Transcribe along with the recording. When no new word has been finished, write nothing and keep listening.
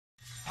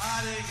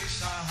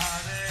Krishna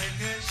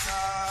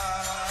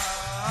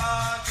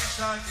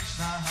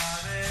Krishna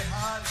Hare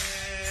Hare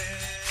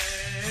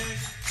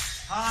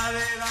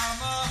Hare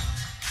Rama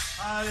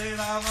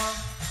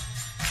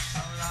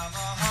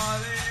Rama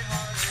Hare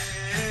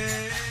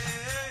Hare.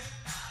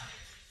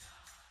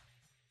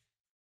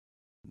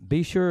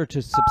 Be sure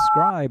to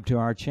subscribe to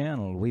our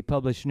channel. We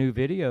publish new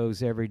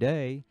videos every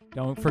day.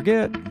 Don't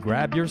forget,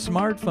 grab your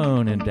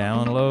smartphone and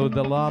download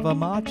the Lava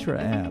Matra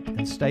app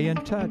and stay in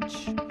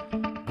touch.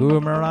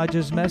 Guru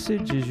Maharaj's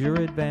message is your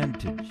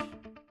advantage.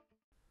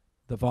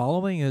 The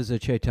following is a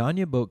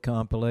Caitanya book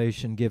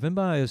compilation given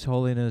by His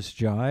Holiness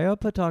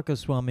Jayapataka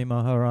Swami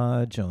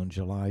Maharaj on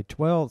July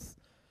 12th,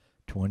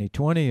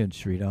 2020 in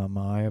Sri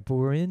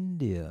Mayapur,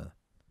 India.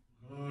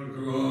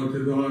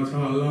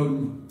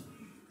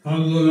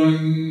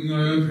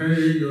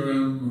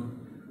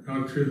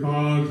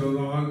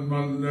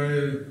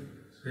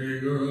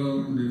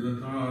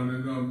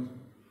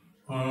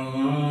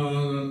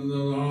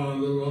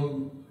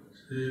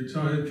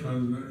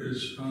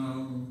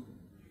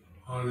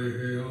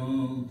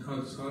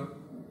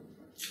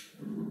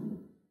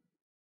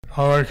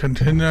 We're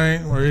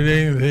continuing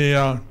reading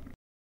the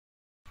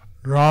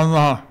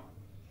drama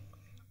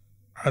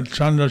at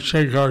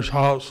Chandrasekhar's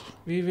house.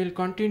 We will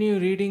continue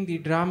reading the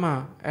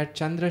drama at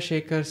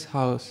Chandrasekhar's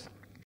house.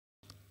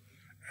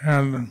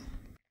 And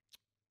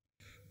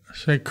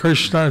Sri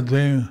Krishna is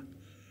being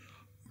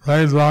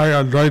played by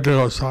Advaita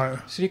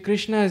Gosai. Sri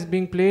Krishna is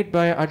being played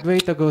by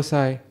Advaita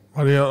Gosai.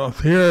 But he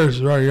appears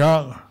very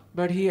young.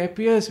 But he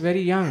appears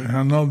very young.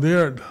 And no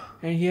beard.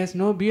 And he has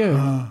no beard.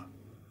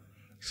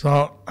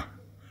 So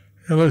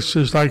he looks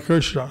just like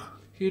Krishna.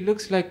 He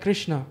looks like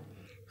Krishna.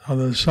 So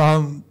there's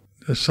some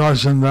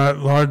discussion that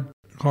Lord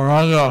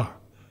Gauranga,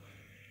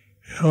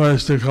 who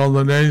is the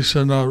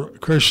culmination of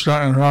Krishna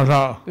and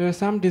Radha. There was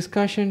some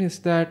discussion is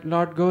that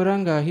Lord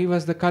Gauranga, he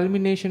was the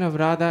culmination of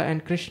Radha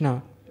and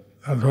Krishna.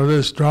 And for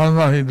this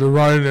drama he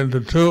divided into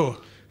two.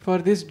 For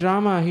this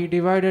drama he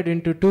divided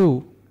into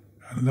two.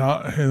 And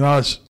now he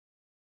thus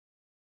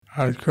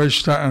as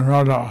Krishna and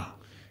Radha.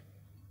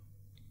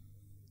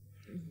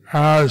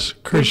 As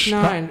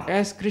Krishna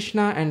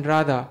and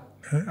Radha.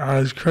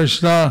 As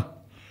Krishna,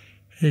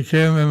 he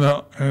came he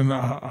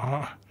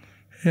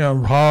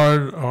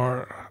empowered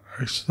or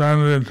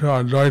extended into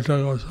Advaita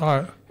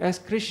Gosai. As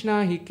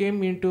Krishna, he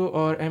came into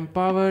or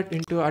empowered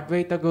into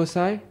Advaita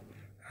Gosai.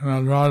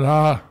 And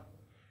Radha,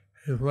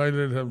 he played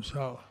it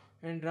himself.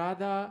 And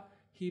Radha,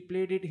 he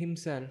played it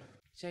himself.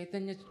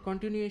 Caitanya,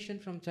 continuation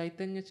from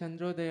Caitanya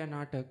Chandrodaya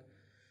Natak,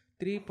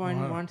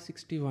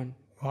 3.161.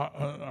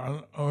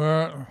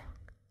 We're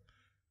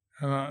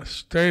in a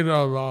state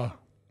of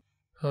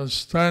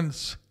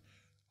suspense,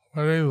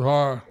 waiting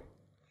for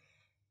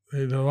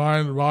the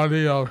divine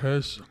body of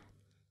His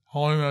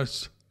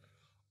Holiness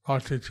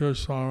Bhakti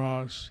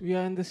Maharaj. We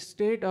are in the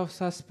state of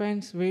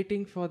suspense,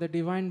 waiting for the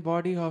divine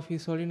body of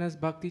His Holiness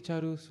Bhakti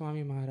Charu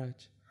Swami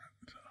Maharaj.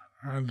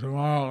 And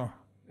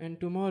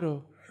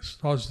tomorrow it's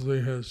supposed to be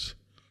his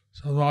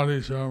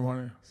Samadhi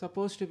ceremony.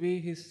 Supposed to be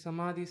his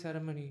Samadhi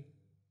ceremony.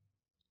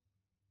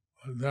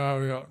 But there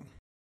we go.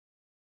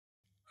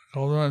 The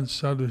government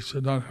said we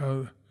should not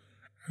have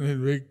any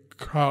big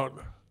crowd.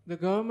 The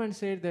government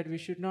said that we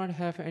should not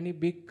have any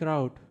big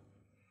crowd.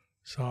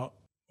 So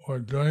we're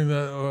doing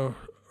that.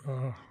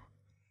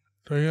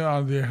 Doing it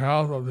on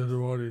behalf of the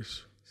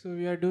devotees. So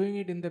we are doing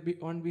it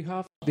on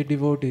behalf of the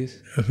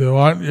devotees. If you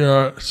want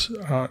your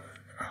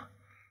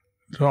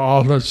to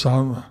offer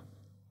some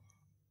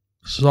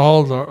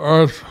salt or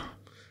earth,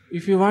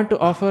 if you want to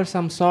offer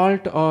some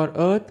salt or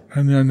earth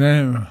in your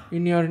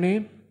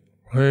name,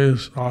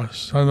 please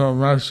send a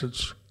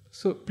message.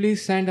 So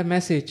please send a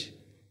message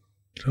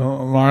to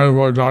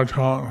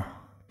Mayapur.com.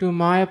 To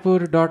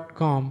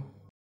Mayapur.com.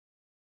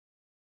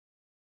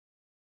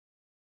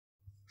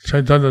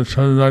 Caitanya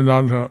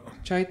Chandrodaya Natak.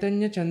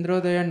 Caitanya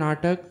Chandrodaya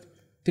Natak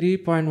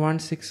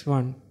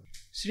 3.161.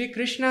 Sri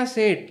Krishna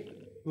said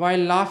while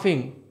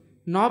laughing,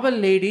 "Noble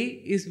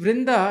lady, is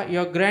Vrinda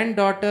your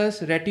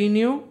granddaughter's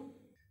retinue?"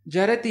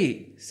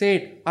 Jarati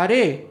said, Are,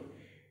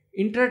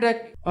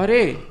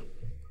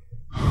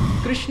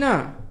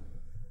 Krishna,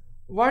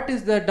 what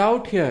is the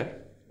doubt here?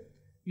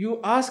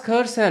 You ask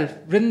herself,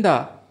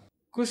 Vrinda.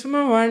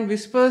 Kusumavan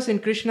whispers in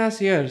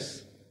Krishna's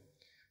ears,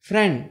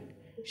 Friend,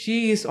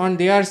 she is on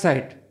their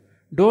side.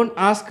 Don't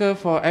ask her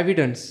for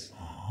evidence.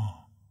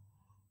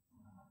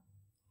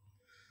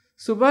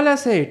 Subala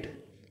said,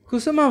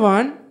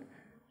 Kusumavan,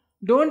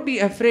 don't be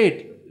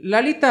afraid.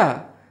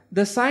 Lalita,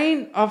 the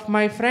sign of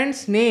my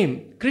friend's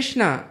name,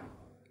 Krishna,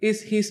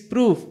 is his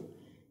proof.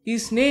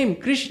 His name,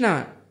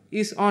 Krishna,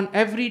 is on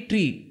every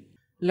tree.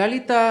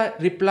 Lalita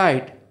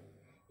replied,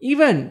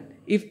 Even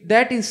if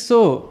that is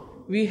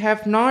so, we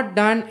have not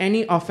done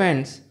any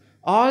offense.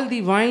 All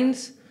the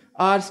vines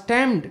are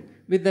stemmed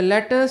with the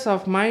letters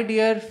of my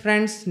dear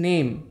friend's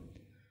name.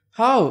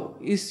 How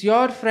is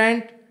your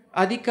friend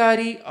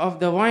Adhikari of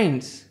the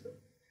vines?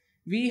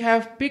 We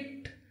have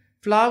picked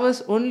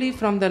flowers only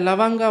from the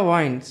lavanga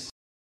vines.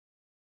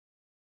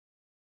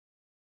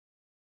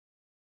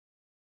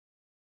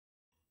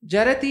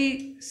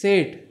 Jarati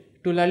said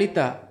to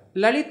Lalita,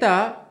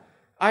 Lalita,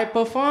 I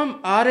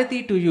perform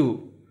arati to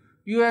you.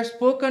 You have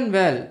spoken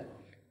well.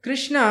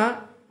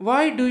 Krishna,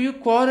 why do you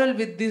quarrel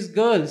with these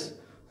girls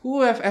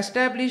who have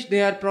established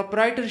their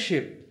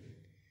proprietorship?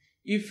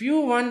 If you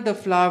want the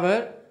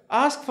flower,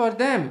 ask for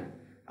them.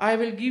 I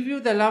will give you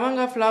the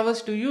lavanga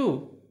flowers to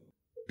you.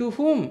 To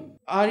whom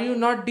are you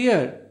not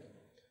dear?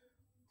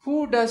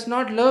 Who does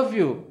not love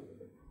you?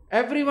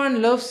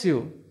 Everyone loves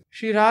you.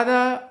 Shri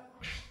Radha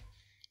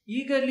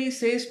eagerly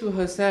says to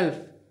herself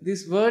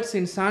these words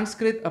in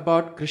Sanskrit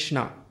about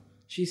Krishna.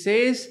 She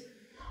says,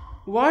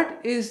 what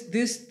is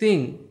this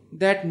thing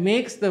that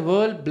makes the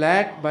world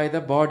black by the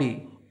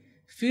body,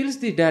 fills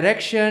the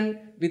direction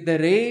with the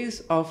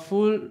rays of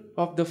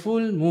the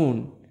full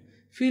moon,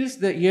 fills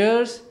the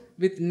ears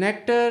with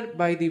nectar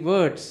by the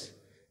words,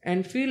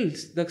 and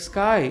fills the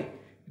sky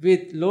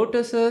with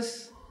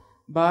lotuses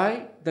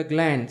by the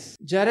glands?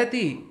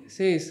 Jarati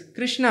says,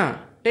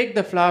 Krishna, take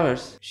the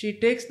flowers. She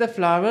takes the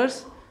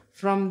flowers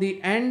from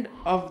the end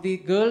of the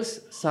girl's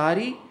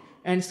sari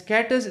and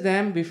scatters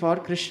them before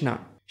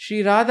Krishna.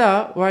 Shri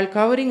Radha, while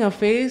covering her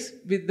face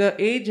with the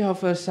edge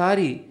of her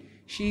sari,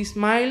 she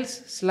smiles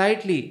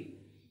slightly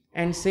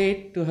and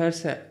said to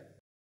herself,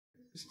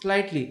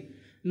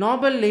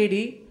 Noble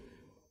lady,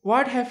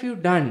 what have you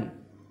done?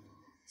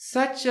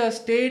 Such a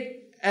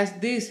state as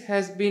this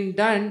has been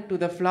done to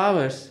the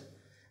flowers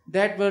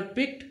that were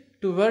picked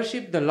to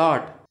worship the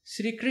Lord.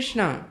 Sri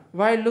Krishna,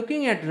 while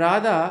looking at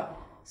Radha,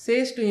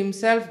 says to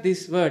himself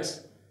these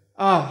words,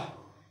 Ah,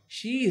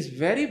 she is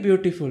very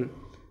beautiful,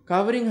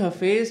 covering her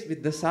face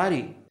with the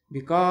sari,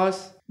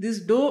 because this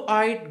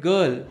doe-eyed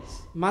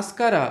girl's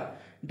mascara,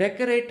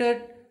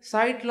 decorated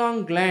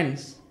sidelong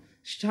glance,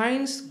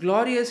 shines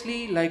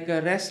gloriously like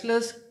a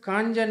restless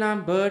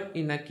Kanjana bird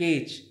in a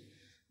cage.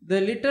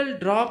 The little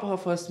drop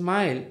of her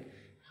smile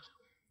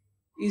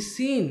is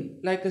seen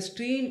like a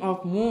stream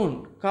of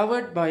moon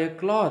covered by a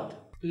cloth.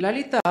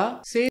 Lalita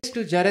says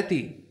to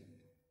Jarati,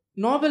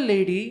 Noble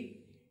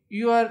lady,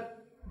 you are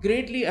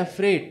greatly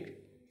afraid.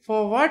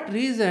 For what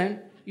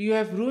reason you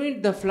have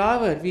ruined the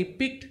flower we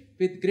picked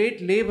with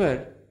great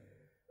labor?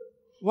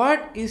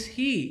 What is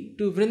he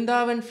to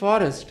Vrindavan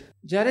forest?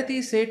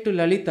 Jarati said to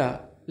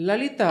Lalita,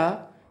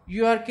 Lalita,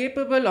 you are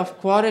capable of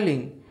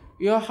quarreling.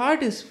 Your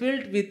heart is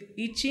filled with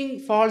itching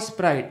false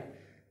pride.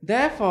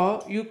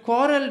 Therefore, you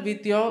quarrel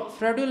with your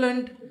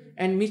fraudulent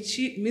and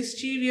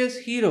mischievous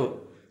hero.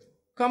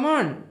 Come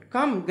on,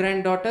 come,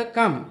 granddaughter,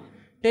 come.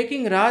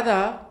 Taking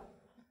Radha,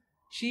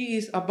 she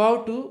is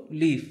about to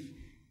leave.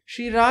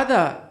 Shri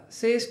Radha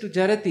says to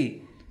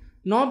Jarati,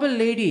 Noble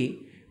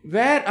lady,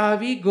 where are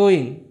we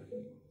going?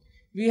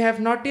 We have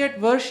not yet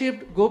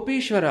worshipped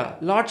Gopishwara,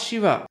 Lord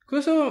Shiva.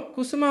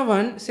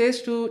 Kusumavan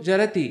says to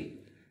Jarati,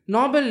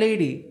 Noble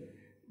lady,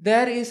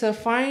 there is a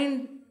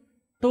fine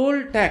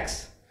toll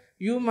tax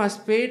you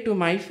must pay to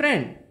my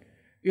friend.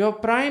 Your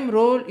prime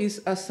role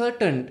is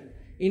ascertained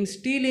in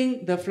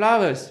stealing the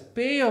flowers.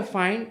 Pay your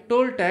fine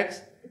toll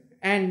tax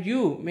and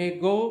you may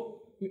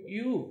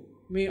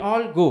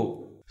all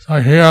go. So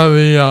here are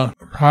the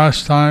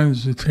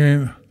pastimes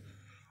between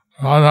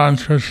Radha and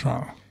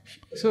Krishna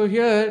So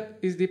here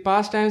is the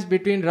pastimes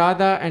between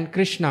Radha and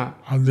Krishna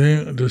are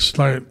being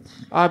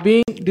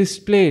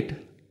displayed.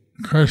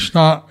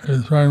 Krishna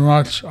is very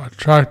much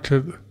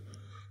attracted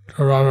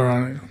to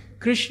Radharani.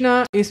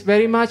 Krishna is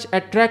very much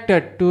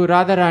attracted to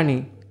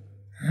Radharani.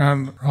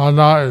 And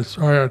Radha is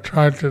very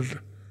attracted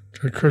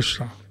to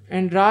Krishna.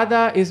 And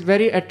Radha is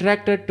very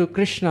attracted to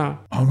Krishna.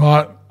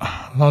 But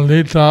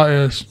Lalita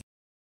is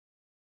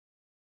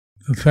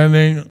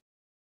defending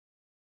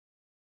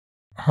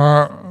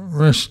her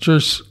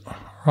mistress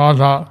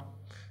Radha.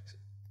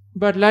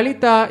 But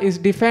Lalita is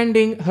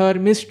defending her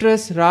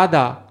mistress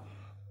Radha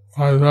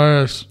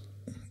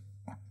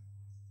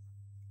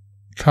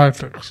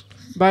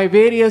by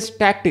various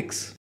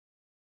tactics.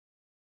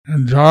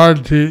 And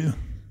Jarati,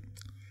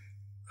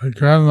 the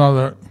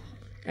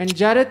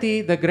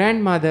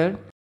grandmother,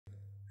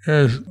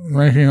 is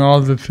making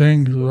all the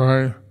things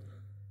very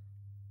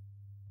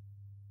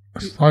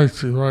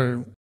spicy,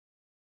 very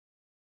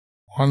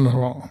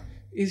wonderful.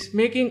 Is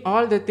making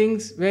all the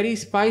things very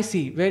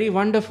spicy, very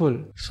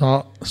wonderful.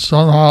 So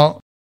somehow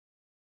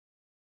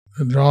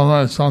the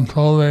drama is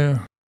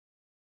unfolding,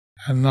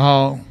 and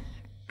now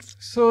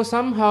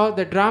somehow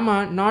the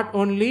drama not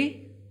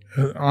only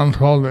is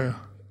unfolding.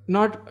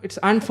 It's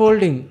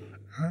unfolding.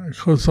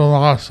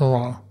 Kusuma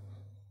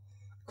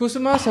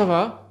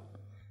Sava.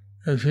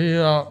 Is he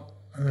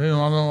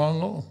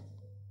Manu?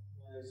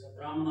 He's a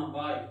Brahmana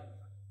boy.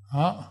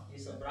 Huh?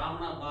 He's a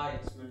Brahmana boy,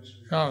 it's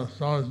mentioned. Yeah,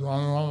 so is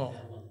Manu. Is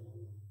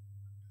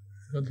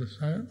that the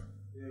same?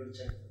 We will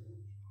check.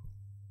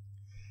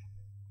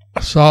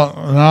 So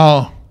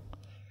now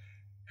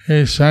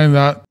he's saying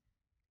that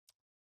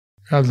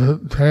you have to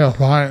pay a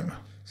fine.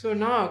 So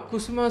now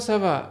Kusuma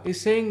Sava is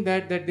saying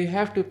that they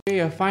have to pay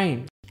a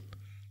fine.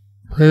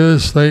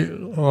 Previously,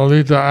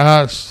 Lalita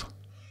asked,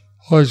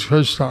 who is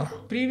Krishna?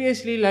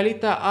 Previously,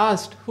 Lalita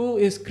asked, who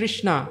is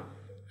Krishna?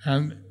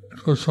 And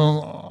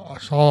Kusuma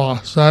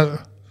Sava said,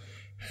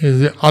 He's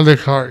the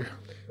Adhikari.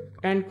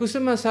 And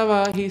Kusuma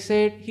Sava, he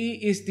said he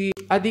is the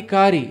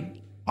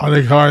Adhikari.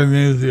 Adhikari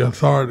means the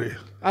authority.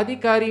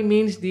 Adhikari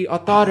means the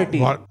authority.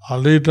 But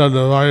Alita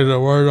divided the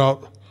word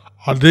up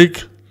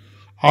Adhik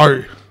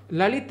Ari.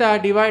 Lalita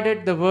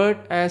divided the word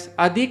as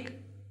Adhik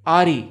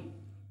Ari,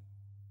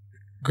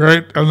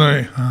 Great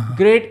enemy.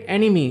 great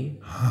enemy.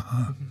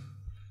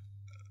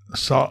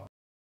 So,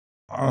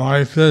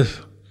 like this,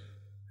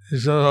 he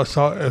said,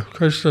 so if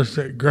Krishna is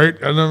the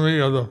great enemy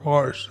of the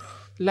forest,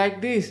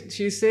 Like this,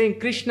 she is saying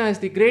Krishna is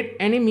the great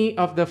enemy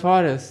of the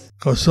forest.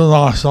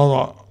 Kusuma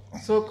Sava,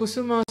 So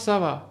Kusuma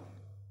Sava,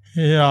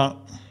 yeah,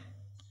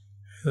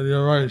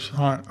 you're very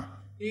smart.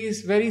 he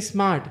is very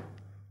smart.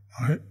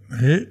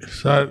 He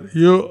said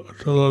you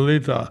to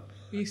Lalita,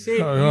 He said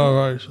you're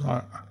very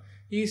smart.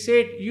 he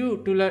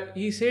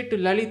said to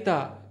Lalita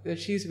that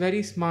she is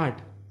very smart.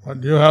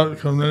 But you have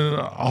committed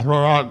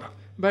aparad.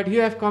 But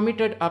you have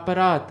committed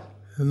aparad.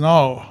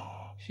 No,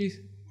 She's,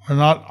 we're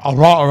not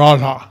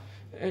aparada.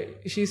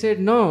 she said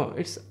no,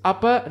 it's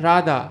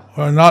aparada.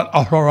 We're not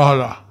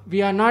aparada.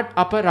 We are not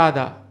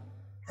aparada.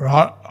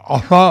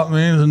 Apa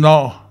means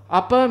no.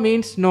 Apa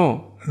means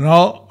no.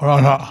 No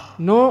radha.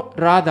 No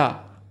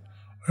Radha.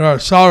 We're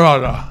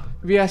sarada.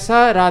 We are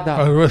Sa Radha.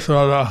 We're with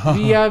radha.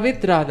 We are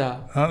with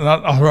Radha.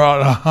 Not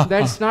aparada.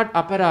 That's not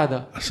aparada.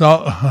 So,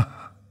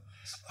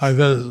 like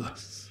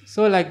this.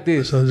 So like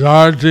this. So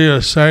Jarati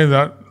is saying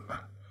that,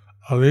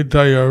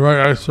 Alita, you're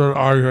very expert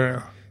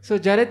arguing. So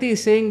Jarati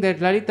is saying that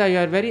Lalita, you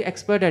are very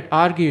expert at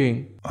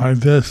arguing. Like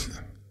this.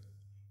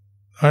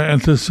 Very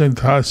interesting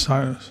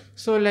pastimes.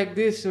 So like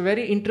this,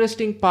 very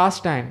interesting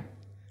pastime.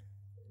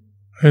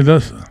 It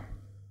does.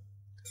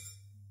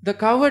 The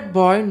cowherd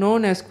boy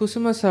known as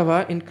Kusuma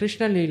Sava in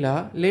Krishna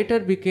Lila later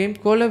became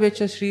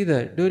Kolavecha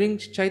Sridhar during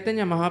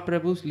Chaitanya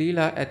Mahaprabhu's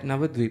Lila at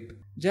Navadvip.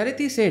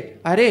 Jarati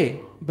said, "Arey,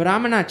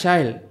 Brahmana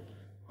child,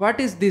 what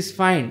is this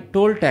fine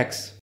toll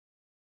tax?"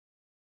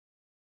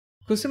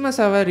 Kusuma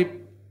Sava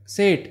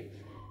said,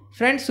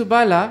 "Friend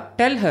Subala,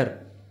 tell her."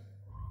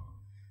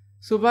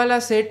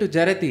 Subala said to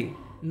Jarati,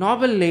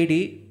 "Noble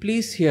lady,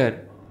 please hear.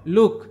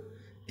 Look,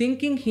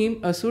 thinking him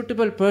a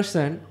suitable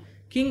person,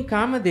 King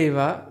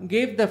Kamadeva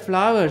gave the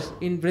flowers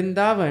in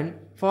Vrindavan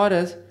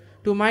forest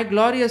to my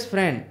glorious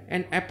friend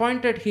and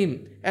appointed him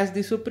as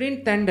the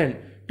superintendent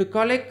to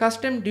collect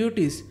custom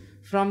duties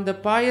from the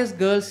pious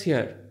girls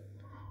here.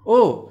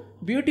 Oh,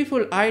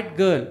 beautiful eyed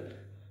girl,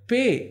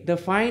 pay the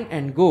fine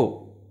and go.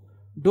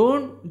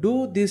 Don't do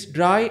this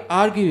dry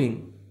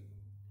arguing.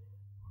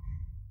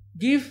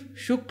 Give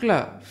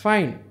Shukla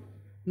fine,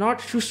 not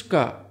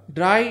Shushka,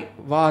 dry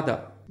vada."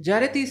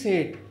 Jarati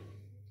said,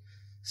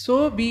 "So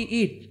be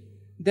it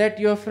that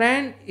your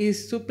friend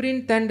is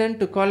superintendent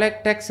to collect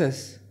taxes.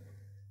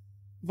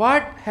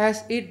 What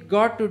has it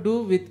got to do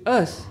with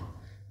us?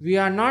 We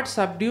are not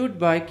subdued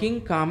by King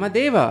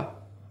Kamadeva."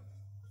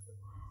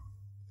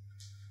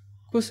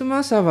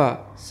 Kusuma Sava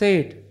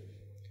said,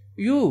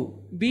 "You,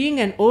 being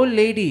an old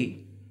lady,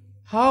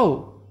 how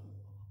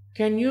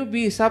can you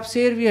be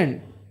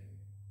subservient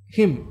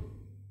him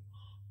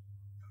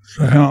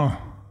To him.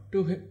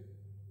 to him?"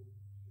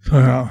 To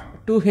him.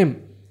 To him.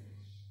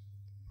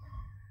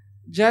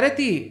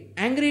 Jarati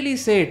angrily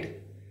said,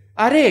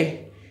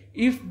 "Arey,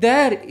 if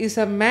there is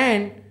a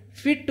man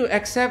fit to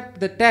accept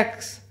the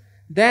tax,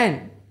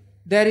 then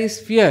there is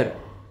fear."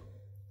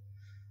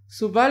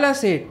 Subala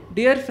said,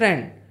 "Dear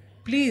friend,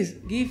 please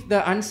give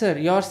the answer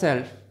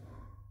yourself."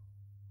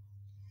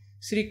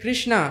 Sri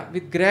Krishna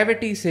with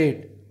gravity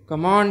said,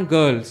 "Come on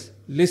girls,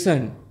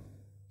 listen.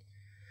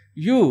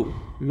 You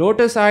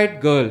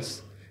lotus-eyed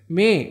girls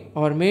may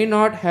or may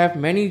not have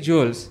many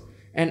jewels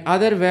and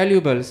other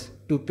valuables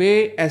to pay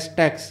as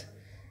tax.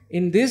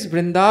 In this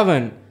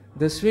Vrindavan,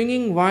 the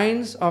swinging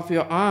vines of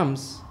your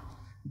arms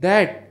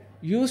that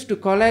used to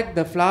collect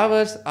the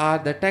flowers are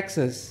the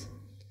taxes.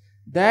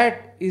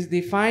 That is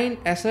the fine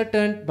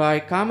ascertained by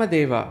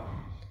Kamadeva.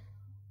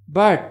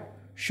 But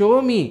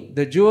show me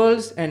the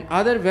jewels and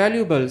other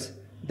valuables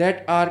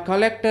that are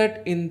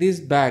collected in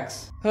these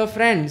bags." Her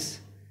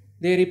friends,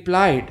 they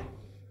replied,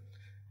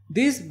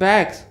 "These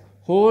bags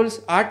holds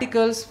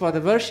articles for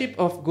the worship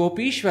of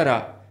Gopishwara,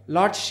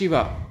 Lord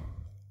Shiva."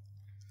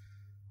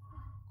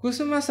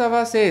 Kusuma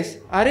Sava says,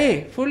 "Arey,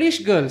 foolish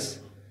girls,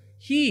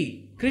 he,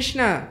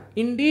 Krishna,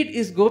 indeed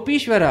is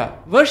Gopishwara.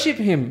 Worship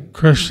him."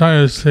 Krishna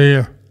is the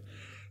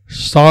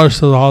source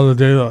of all the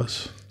devas.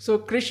 So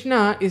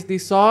Krishna is the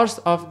source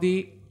of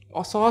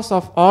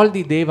all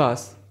the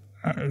devas.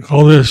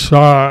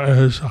 Gopishwara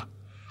is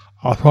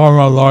a form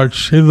of Lord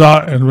Shiva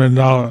in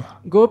Vrindavan.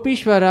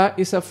 Gopishwara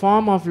is a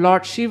form of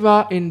Lord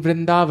Shiva in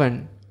Vrindavan.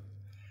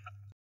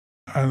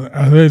 And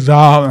every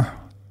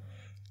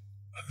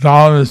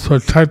dham is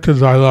protected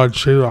by Lord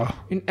Shiva.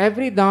 In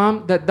every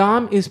dham, the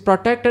dham is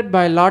protected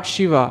by Lord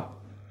Shiva.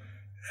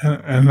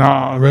 In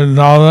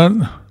Vrindavan,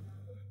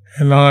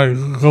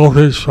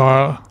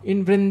 Gopishwara.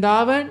 In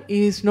Vrindavan,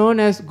 he is known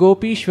as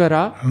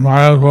Gopishwara. In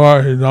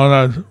Mayapur, he is known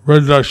as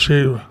Vriddha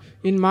Shiva.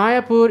 In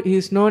Mayapur, he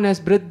is known as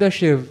Vriddha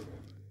Shiv.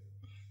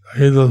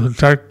 He is the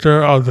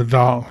protector of the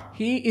Dham.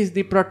 He is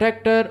the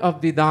protector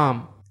of the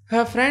Dham.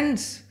 Her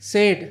friends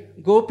said,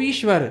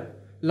 Gopishwar,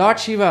 Lord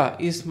Shiva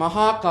is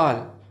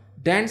Mahakal,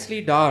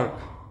 densely dark.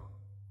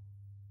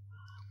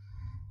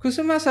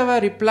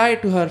 Kusumasava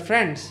replied to her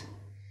friends,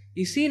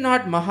 Is he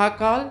not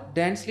Mahakal,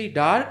 densely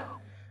dark?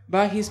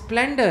 By his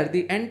splendor,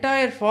 the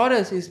entire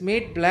forest is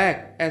made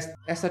black as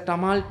a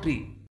tamal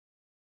tree.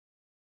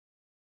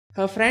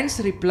 Her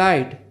friends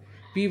replied,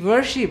 We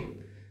worship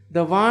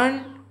the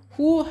one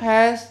who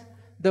has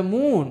the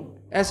moon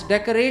as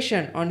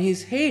decoration on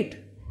his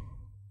head.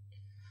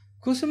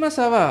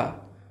 Kusumasava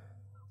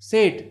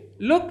said,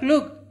 Look,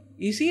 look,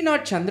 is he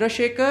not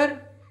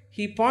Chandrasekhar?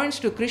 He points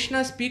to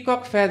Krishna's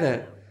peacock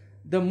feather,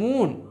 the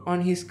moon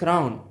on his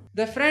crown.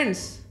 The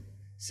friends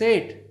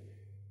said,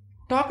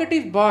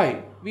 Talkative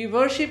boy, we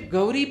worship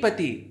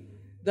Gauripati,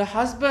 the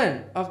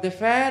husband of the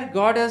fair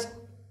goddess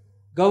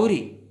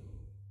Gauri.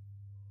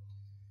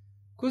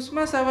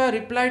 Kusumasava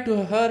replied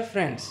to her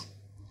friends,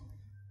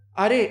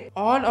 Are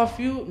all of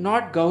you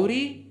not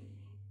Gauri,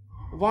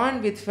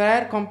 one with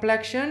fair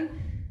complexion?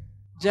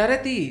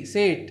 Jarati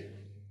said,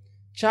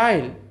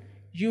 Child,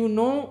 you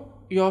know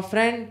your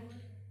friend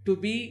to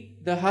be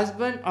the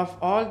husband of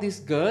all these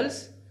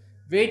girls?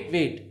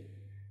 Wait.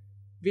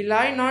 Will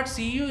I not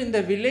see you in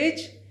the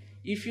village?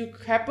 If you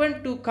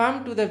happen to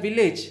come to the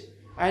village,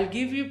 I'll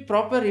give you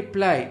proper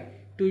reply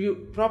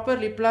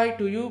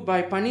to you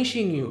by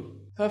punishing you.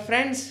 Her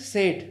friends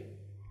said,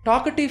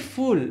 Talkative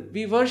fool,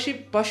 we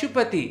worship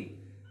Pashupati,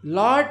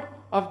 Lord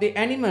of the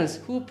animals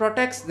who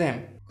protects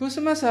them.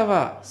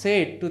 Kusumasava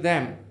said to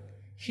them,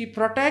 He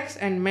protects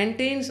and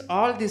maintains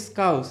all these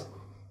cows.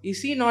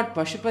 Is he not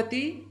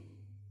Pashupati?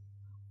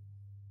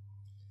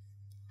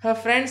 Her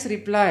friends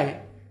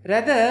reply,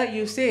 Rather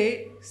you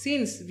say,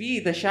 since we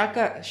the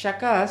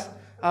Shakas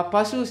are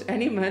Pasu's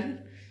animal,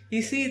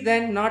 is he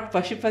then not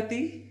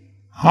Pashupati?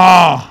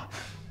 Ha!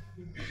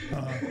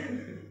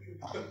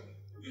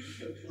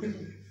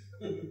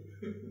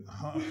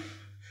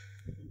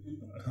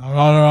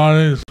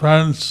 Radharani's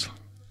friends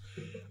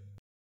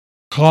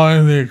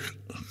calling the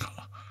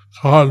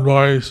cowherd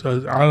boys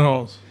as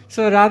animals.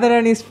 So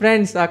Radharani's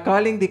friends are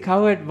calling the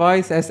cowherd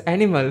boys as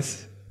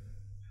animals.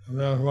 And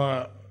that's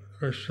why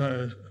Krishna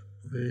is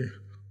the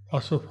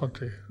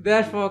Pasupati.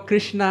 Therefore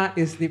Krishna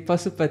is the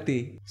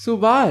Pasupati.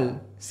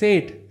 Subal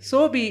said,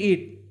 So be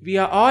it, we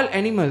are all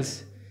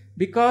animals,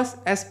 because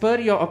as per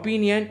your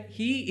opinion,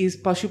 he is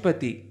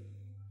Pashupati.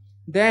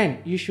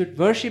 Then you should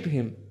worship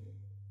him.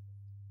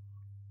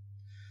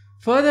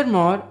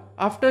 Furthermore,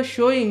 after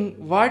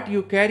showing what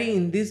you carry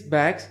in these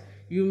bags,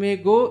 you may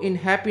go in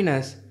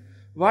happiness.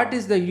 What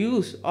is the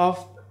use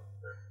of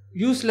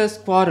useless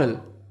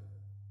quarrel?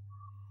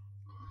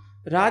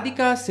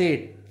 Radhika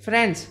said,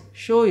 Friends,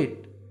 show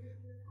it.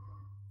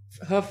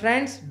 Her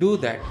friends do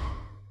that.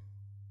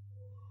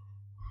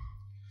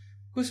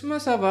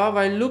 Kusumasava,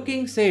 while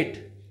looking,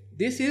 said,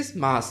 This is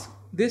mask,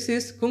 this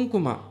is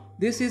kumkuma,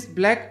 this is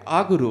black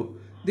aguru,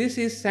 this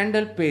is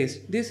sandal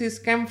paste, this is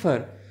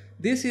camphor,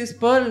 this is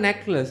pearl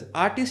necklace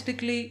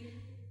artistically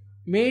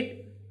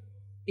made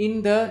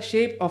in the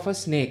shape of a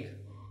snake.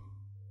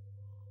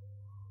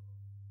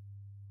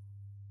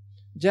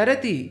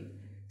 Jarati,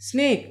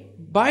 snake,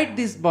 bite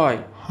this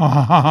boy.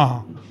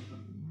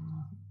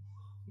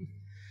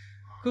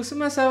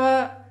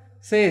 Kusumasava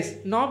says,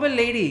 Noble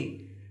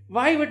lady,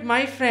 why would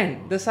my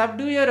friend, the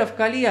subduer of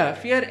Kaliya,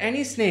 fear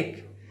any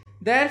snake?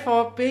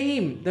 Therefore pay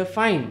him the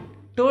fine,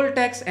 toll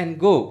tax and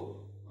go.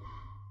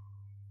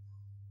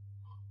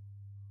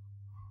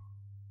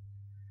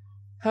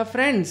 Her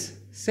friends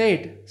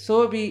said,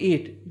 So be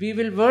it, we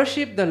will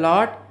worship the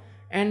Lord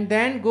and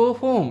then go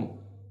home.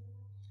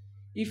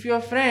 If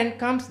your friend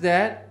comes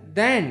there,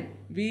 then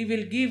we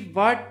will give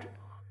what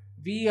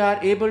we are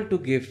able to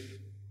give.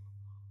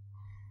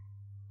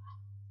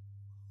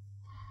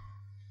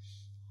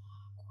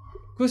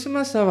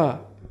 Kusumasava,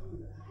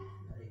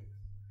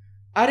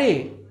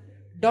 Are,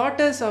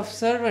 daughters of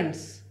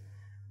servants,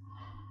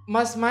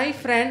 must my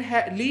friend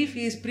leave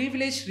his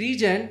privileged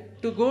region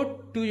to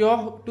go to your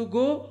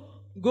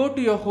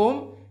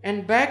home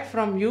and beg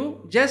from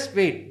you? Just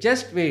wait.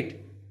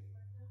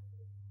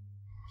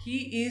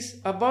 He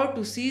is about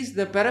to seize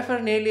the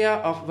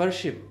paraphernalia of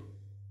worship.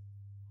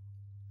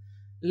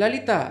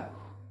 Lalita,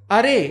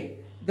 Are,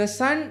 the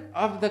son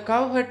of a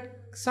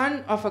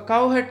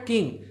cowherd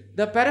king,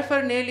 the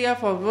paraphernalia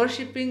for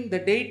worshipping the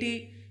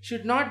deity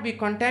should not be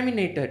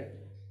contaminated.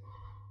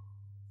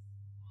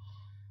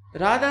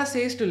 Radha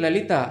says to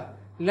Lalita,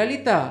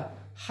 Lalita,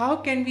 how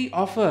can we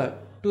offer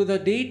to the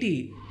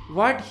deity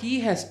what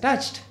he has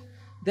touched?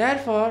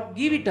 Therefore,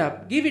 give it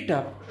up.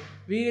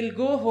 We will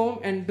go home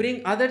and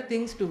bring other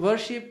things to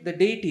worship the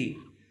deity.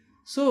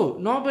 So,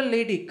 noble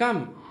lady,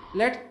 come,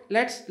 let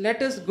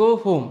us go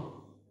home.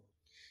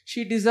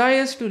 She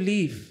desires to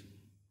leave.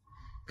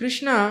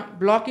 Krishna,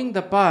 blocking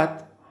the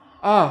path,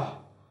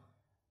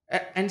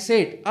 and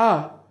said,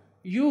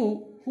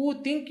 you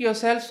who think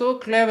yourself so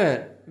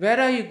clever, where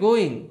are you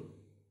going?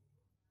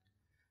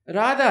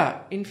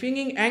 Radha, in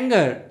feigning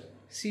anger,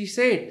 she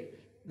said,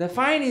 The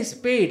fine is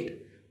paid.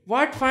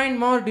 What fine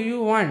more do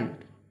you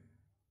want?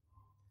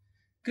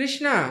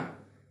 Krishna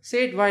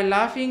said while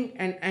laughing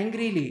and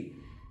angrily,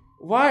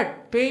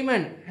 What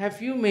payment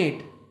have you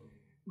made?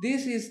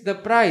 This is the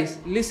price.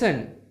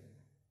 Listen.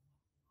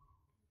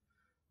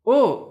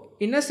 Oh,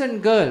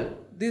 innocent girl,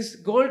 this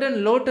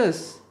golden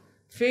lotus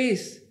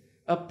face,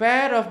 a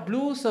pair of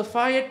blue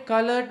sapphire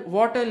colored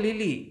water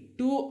lily,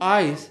 two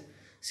eyes,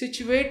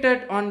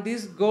 situated on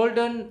this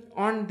golden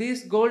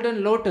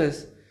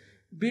lotus.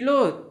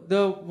 Below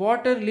the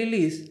water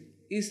lilies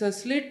is a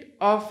slit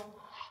of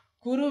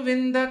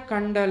Kuruvinda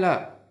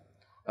Kandala,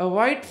 a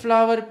white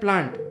flower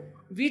plant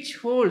which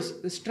holds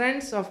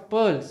strands of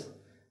pearls,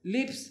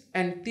 lips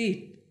and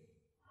teeth.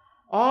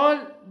 All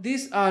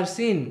these are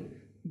seen,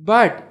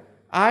 but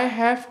I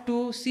have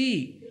to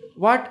see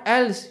what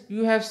else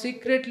you have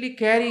secretly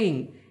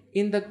carrying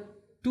in the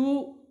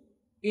two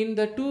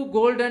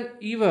golden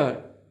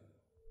ewer.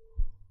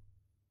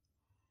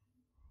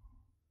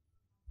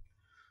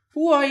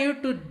 Who are you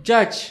to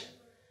judge?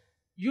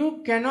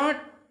 You cannot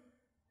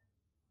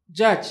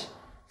judge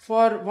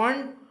for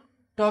want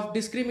of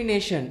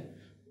discrimination.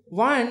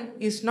 One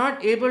is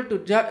not able to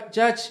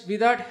judge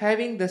without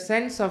having the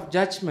sense of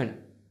judgment.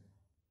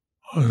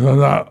 So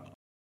that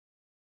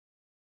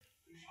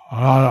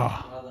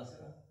Radha. Radha,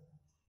 sir.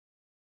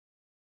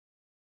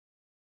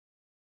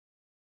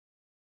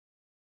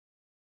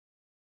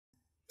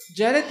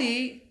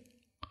 Jarati,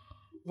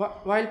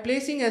 while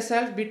placing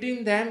herself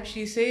between them,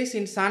 she says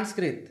in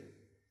Sanskrit,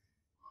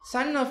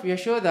 Son of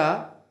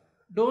Yashoda,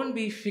 don't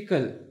be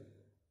fickle.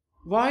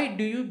 Why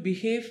do you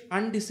behave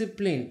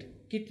undisciplined,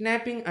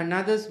 kidnapping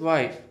another's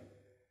wife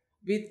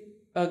with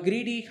a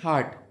greedy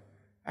heart?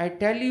 I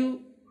tell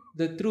you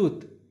the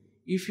truth.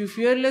 If you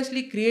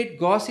fearlessly create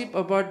gossip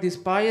about this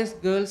pious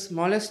girl's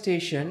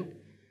molestation,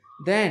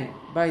 then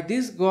by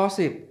this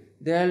gossip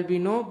there will be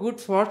no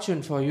good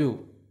fortune for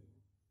you.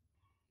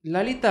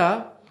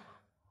 Lalita,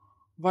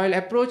 while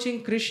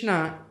approaching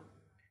Krishna,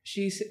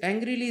 she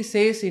angrily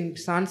says in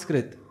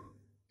Sanskrit,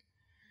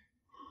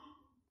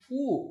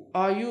 Who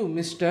are you,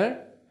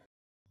 mister?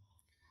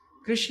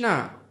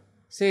 Krishna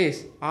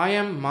says, I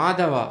am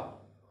Madhava.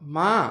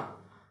 Ma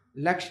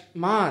plus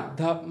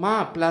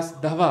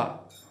Dhava,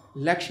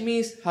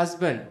 Lakshmi's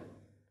husband.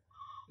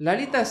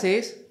 Lalita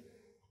says,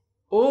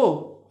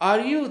 Oh, are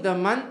you the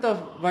month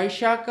of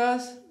Vaishaka,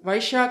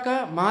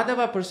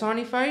 Madhava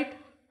personified?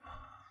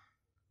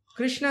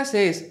 Krishna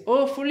says,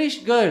 Oh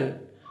foolish girl,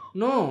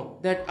 know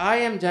that I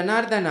am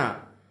Janardana.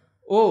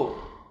 Oh,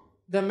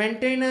 the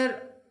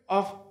maintainer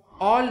of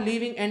all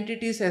living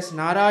entities as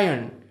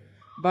Narayan,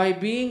 by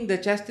being the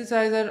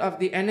chastiser of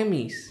the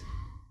enemies.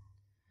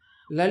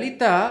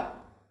 Lalita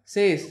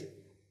says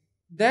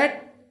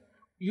that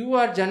you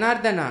are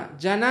Janardana.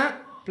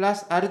 Jana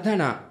plus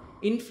Ardhana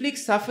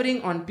inflicts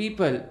suffering on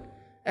people.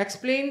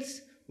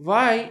 Explains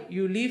why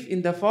you live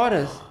in the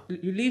forest.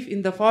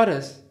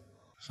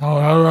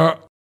 So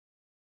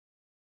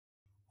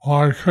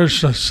Lord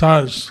Krishna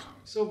says,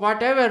 So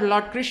whatever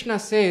Lord Krishna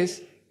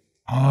says,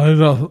 by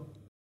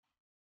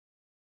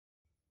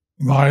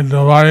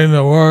dividing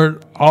the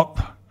word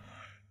up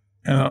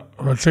in a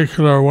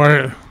particular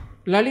way,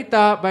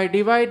 Lalita, by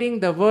dividing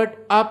the word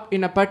up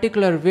in a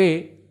particular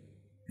way,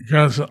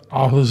 gets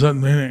opposite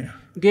meaning.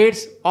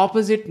 gets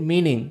opposite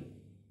meaning.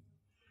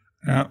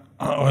 And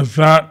with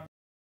that,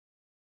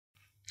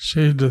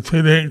 she's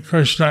defeating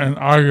Krishna and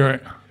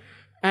arguing.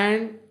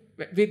 And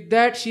with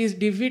that, she is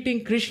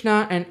defeating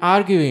Krishna and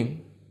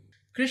arguing.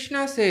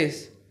 Krishna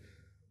says,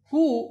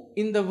 Who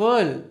in the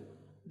world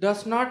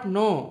does not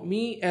know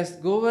me as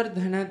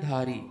Govardhana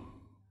Dhari?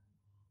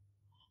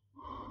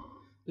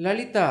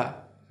 Lalita,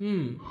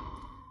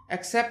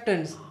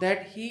 acceptance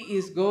that he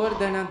is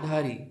Govardhana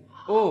Dhari.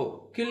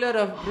 Oh, killer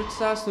of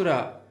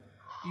Vritsasura,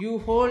 you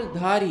hold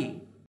Dhari.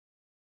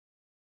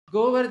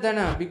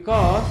 Govardhana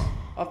because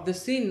of the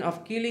sin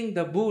of killing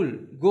the bull,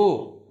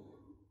 Go.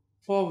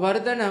 For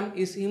Vardhanam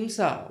is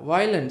Himsa,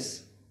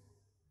 violence.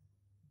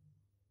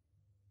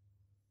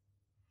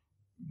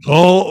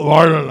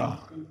 Govardhana.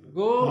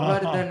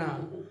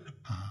 Govardhana.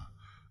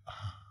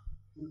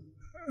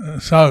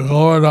 It's not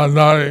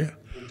Govardhana.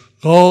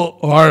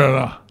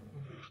 Govardhana.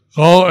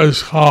 Go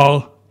is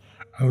cow,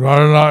 and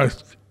Vardhana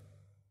is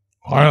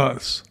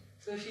violence.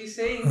 So she's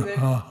saying that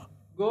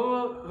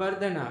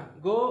Govardhana.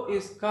 Go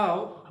is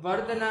cow,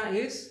 Vardhana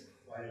is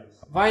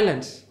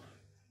violence.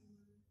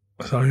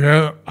 So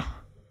again,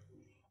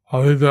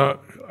 Alita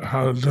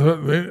had a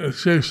different meaning.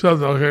 She said,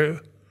 okay,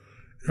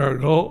 you're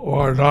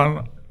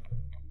Govardhana.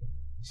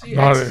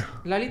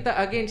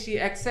 Lalita again, she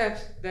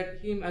accepts that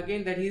he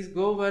is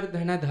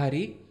Govardhana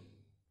Dhari.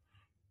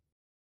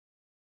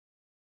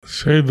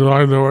 She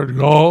divides the word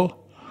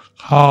go,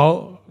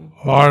 cow,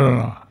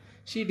 Vardhana.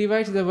 She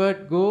divides the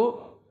word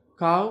go,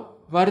 cow,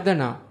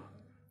 Vardhana.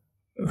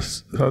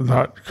 So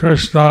that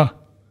Krishna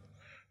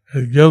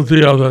is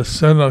guilty of the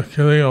sin of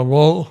killing a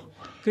bull.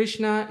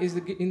 Krishna is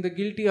in the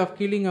guilty of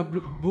killing a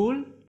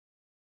bull.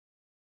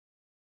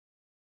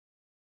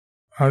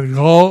 And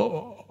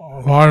go,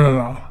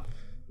 Vardhana.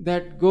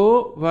 That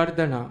go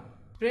Vardhana.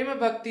 Prema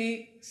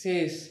Bhakti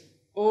says,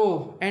 O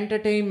Oh,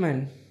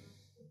 entertainment.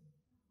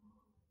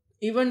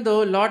 Even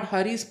though Lord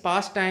Hari's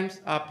pastimes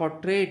are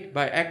portrayed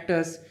by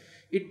actors,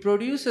 it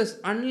produces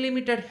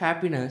unlimited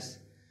happiness.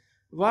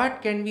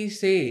 What can we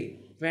say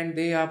when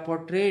they are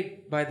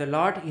portrayed by the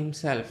Lord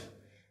Himself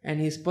and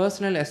His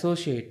personal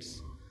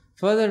associates?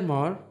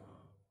 Furthermore,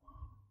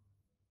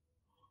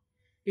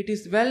 it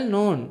is well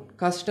known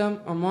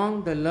custom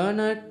among the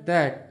learned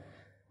that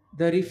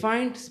the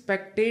refined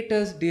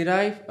spectators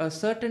derive a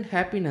certain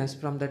happiness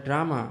from the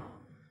drama,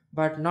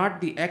 but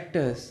not the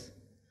actors.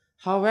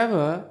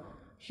 However,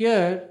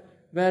 here,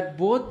 where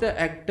both the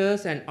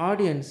actors and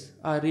audience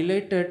are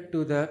related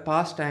to the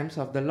pastimes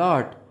of the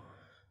Lord,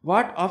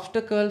 what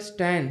obstacle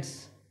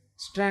stands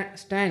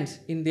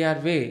in their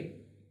way?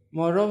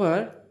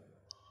 Moreover,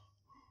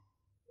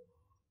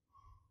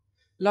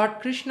 Lord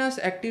Krishna's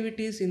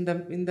activities in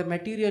the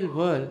material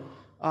world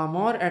are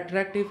more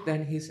attractive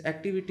than his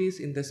activities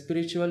in the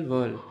spiritual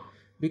world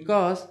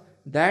because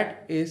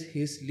that is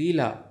his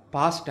Lila,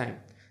 pastime.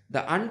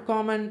 The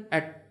uncommon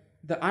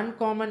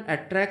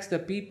attracts the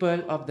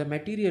people of the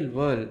material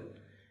world,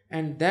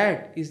 and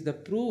that is the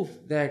proof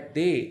that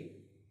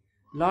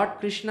Lord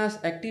Krishna's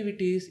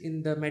activities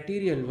in the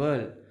material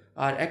world,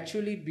 are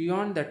actually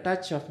beyond the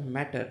touch of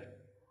matter.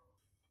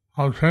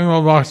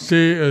 Prema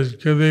Bhakti is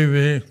giving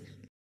the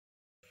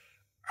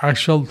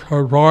actual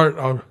purport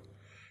of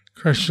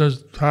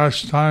Krishna's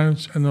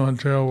pastimes in the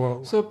material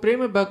world. So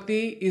Prema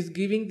Bhakti is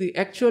giving the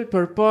actual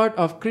purport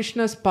of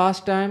Krishna's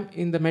pastime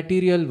in the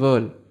material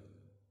world.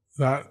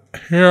 That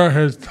here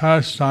his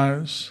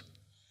pastimes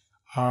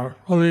are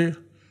fully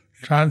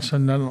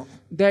transcendental.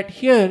 That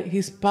here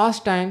his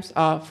pastimes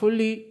are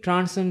fully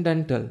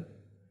transcendental.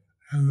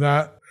 And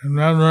that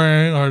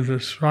remembering or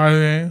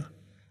describing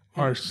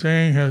or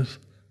seeing his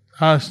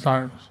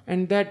pastimes,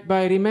 and that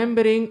by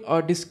remembering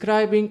or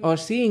describing or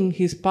seeing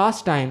his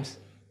pastimes,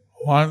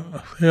 one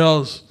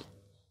feels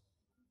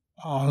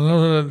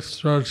unlimited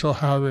spiritual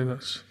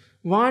happiness.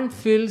 One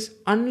feels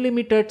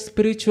unlimited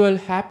spiritual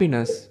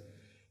happiness.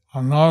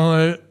 And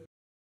normally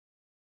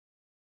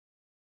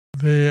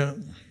the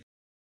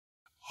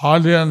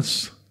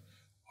audience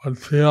would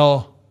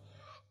feel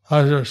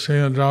pleasure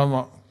seeing a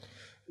drama.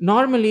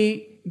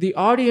 Normally, the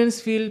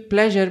audience feel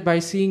pleasure by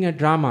seeing a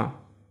drama.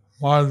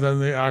 More than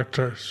the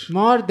actors.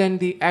 More than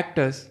the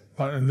actors.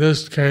 But in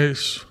this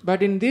case,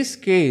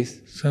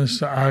 since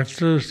the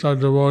actors are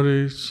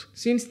devotees,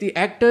 the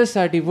actors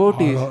are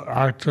devotees, the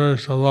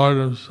actors, the Lord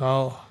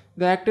Himself,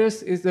 the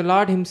actors is the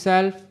Lord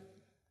Himself,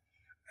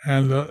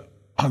 and the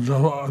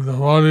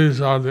devotees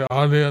are the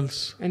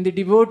audience, and the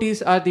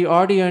devotees are the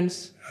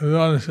audience.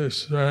 Everyone is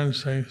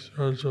experiencing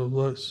spiritual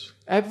bliss.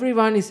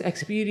 Everyone is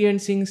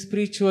experiencing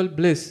spiritual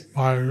bliss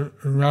by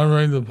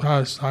remembering the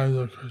pastimes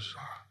of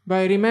Krishna.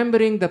 By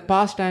remembering the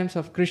pastimes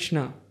of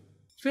Krishna.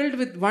 Filled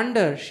with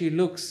wonder, she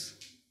looks.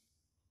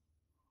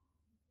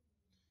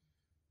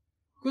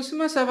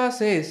 Kusumasava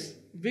says,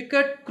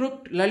 "Wicked,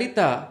 crooked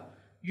Lalita,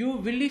 you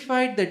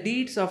vilified the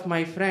deeds of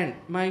my friend.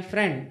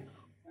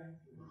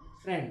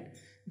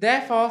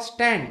 Therefore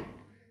stand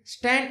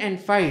and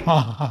fight."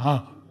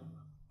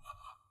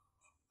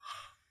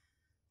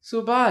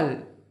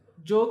 Subal,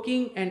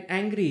 joking and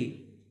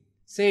angry,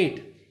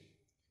 said,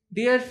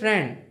 "Dear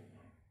friend,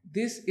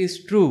 this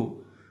is true.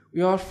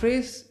 Your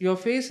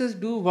faces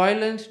do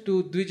violence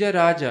to Dvija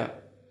Raja.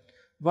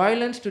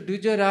 Violence to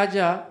Dvija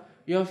Raja,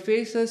 your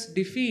faces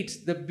defeats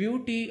the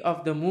beauty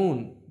of the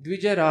moon,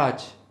 Dvija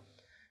Raj.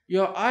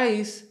 Your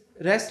eyes,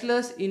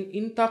 restless in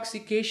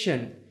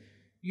intoxication,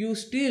 you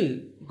still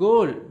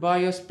gold by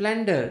your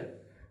splendor.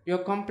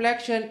 Your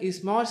complexion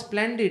is more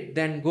splendid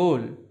than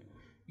gold.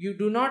 You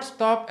do not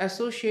stop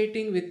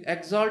associating with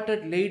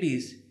exalted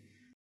ladies.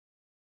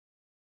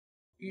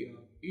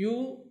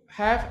 You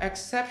have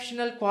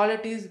exceptional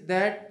qualities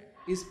that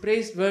is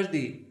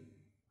praiseworthy.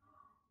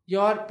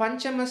 Your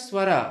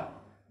Panchamaswara,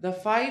 the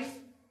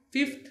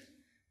fifth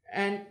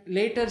and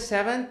later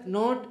seventh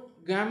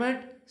note gamut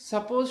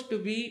supposed to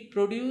be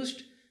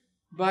produced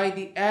by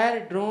the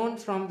air drawn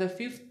from the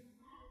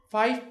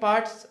five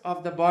parts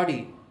of the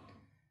body.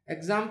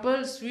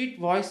 Example, sweet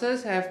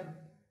voices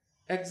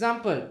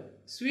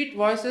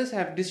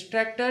have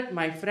distracted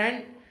my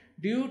friend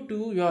due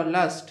to your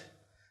lust.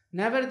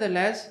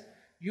 Nevertheless,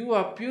 you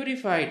are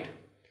purified.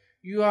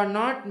 You are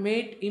not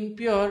made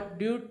impure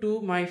due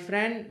to my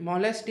friend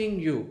molesting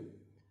you.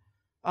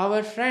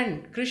 Our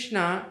friend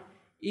Krishna,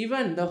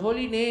 even the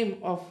holy name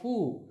of who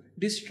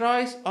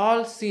destroys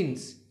all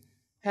sins,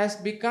 has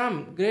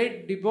become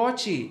great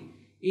debauchee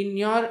in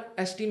your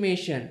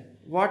estimation.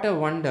 What a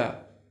wonder."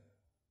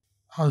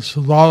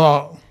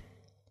 Lila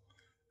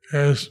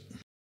is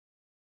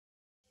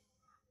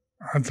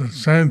at the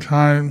same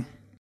time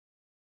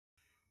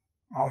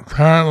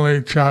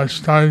apparently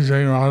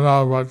chastising Radha,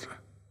 but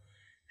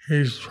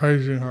he's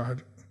praising her.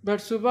 But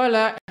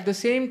Subala at the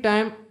same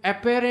time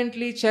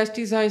apparently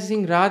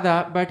chastising Radha,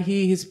 but he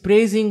is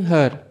praising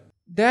her.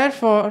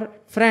 Therefore,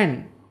 friend,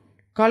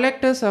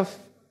 collectors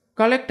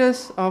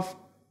of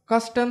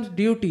customs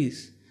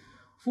duties,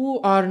 who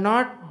are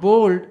not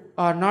bold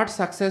are not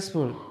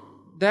successful.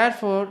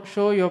 therefore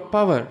show your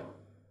power.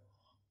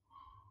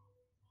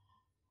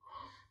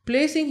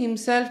 Placing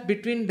himself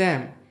between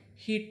them,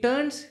 he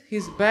turns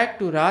his back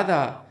to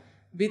Radha.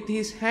 With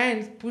his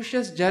hands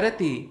pushes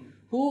Jarati,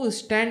 who is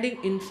standing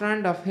in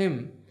front of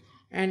him,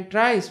 and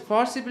tries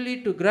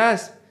forcibly to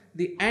grasp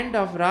the end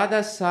of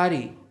Radha's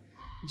sari.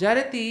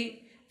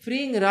 Jarati,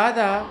 freeing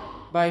Radha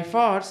by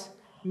force,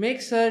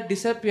 makes her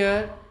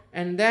disappear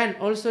and then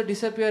also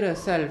disappear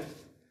herself.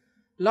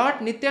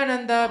 Lord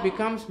Nityananda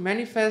becomes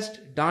manifest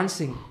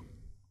dancing.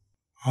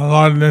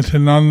 Lord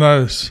Nityananda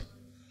is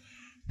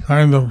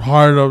playing the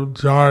part of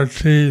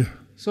Jarati,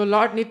 So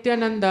Lord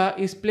Nityananda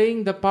is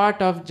playing the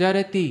part of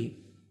Jarati,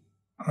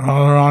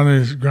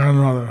 Radharani's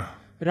grandmother.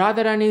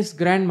 Radharani's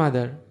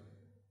grandmother.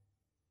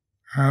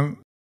 And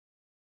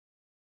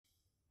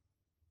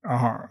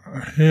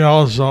he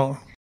also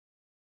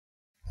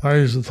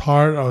plays the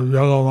part of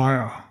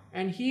Yogamaya.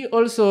 And he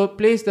also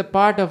plays the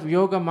part of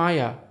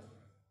Yogamaya.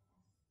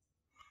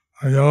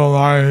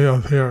 Yogamaya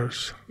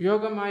appears.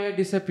 Yogamaya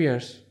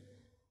disappears.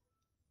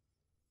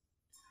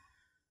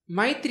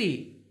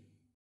 Maitri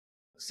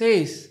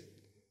says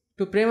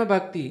to Prema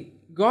Bhakti,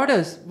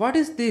 Goddess, what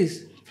is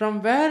this?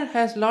 From where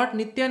has Lord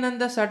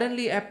Nityananda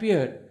suddenly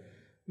appeared?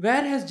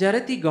 Where has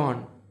Jarati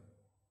gone?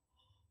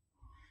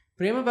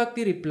 Prema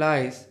Bhakti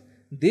replies,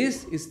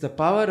 this is the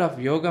power of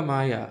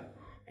Yogamaya.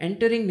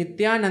 Entering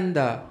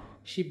Nityananda,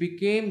 she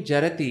became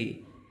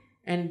Jarati,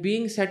 and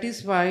being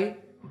satisfied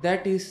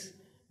that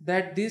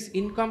this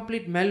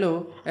incomplete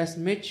mellow has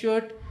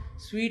matured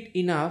sweet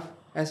enough,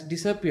 has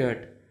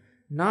disappeared.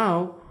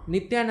 Now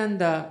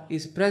Nityananda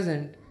is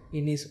present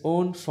in his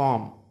own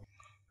form.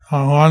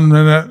 For 1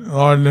 minute,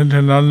 Lord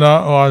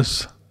Nityananda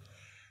was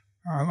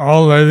an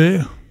old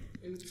lady.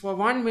 For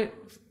 1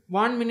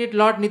 minute,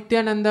 Lord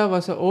Nityananda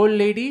was an old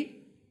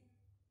lady,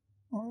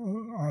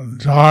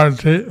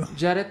 Jarati,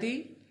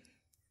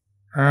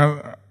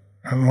 and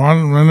in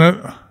 1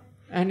 minute,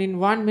 and in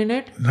 1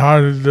 minute,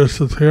 Jarati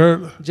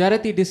disappeared,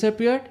 Jarati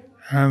disappeared,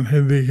 and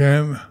he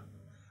became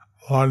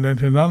Lord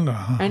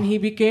Nityananda. and he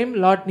became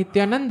Lord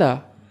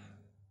Nityananda.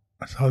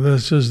 So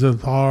this is the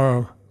power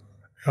of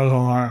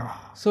Yogamaya.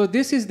 So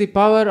this is the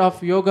power of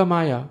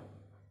Yogamaya.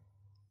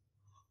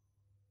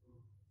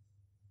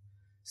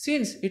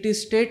 Since it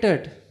is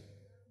stated,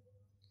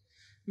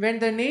 when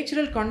the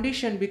natural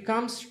condition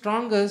becomes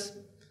strongest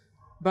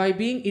by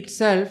being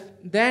itself,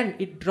 then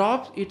it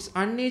drops its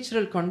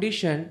unnatural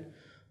condition.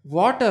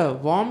 Water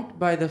warmed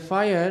by the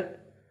fire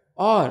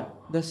or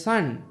the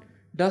sun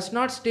does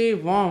not stay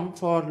warm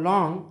for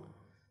long.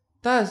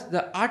 Thus,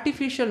 the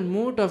artificial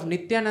mood of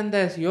Nityananda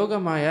as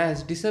Yogamaya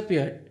has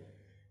disappeared,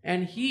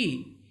 and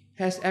he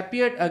has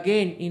appeared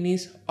again in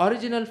his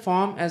original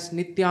form as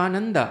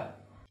Nityananda.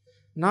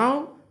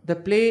 Now the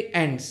play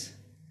ends.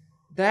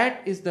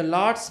 That is the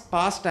Lord's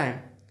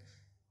pastime.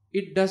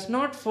 It does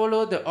not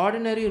follow the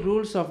ordinary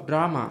rules of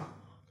drama.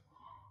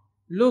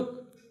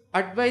 Look,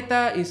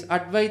 Advaita is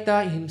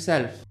Advaita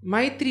himself.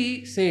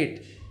 Maitri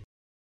said,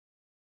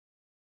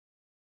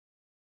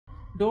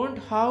 don't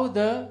how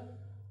the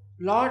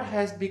Lord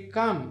has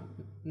become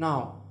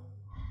now.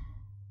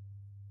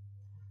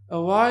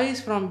 A voice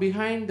from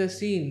behind the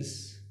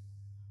scenes.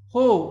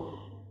 Ho,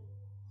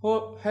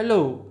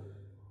 hello.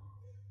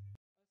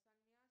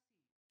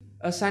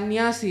 A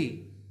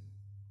sannyasi.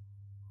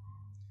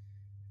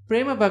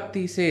 Prema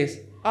Bhakti says,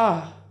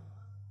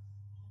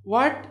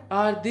 what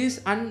are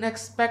these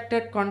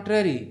unexpected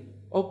contrary,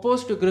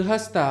 opposed to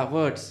Grihastha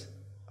words?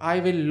 I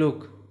will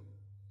look.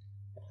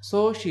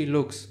 So she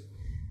looks.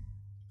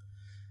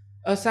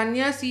 A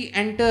sannyasi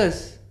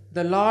enters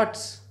the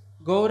Lord's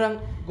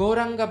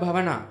Gauranga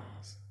Bhavana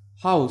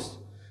house.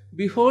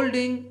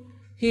 Beholding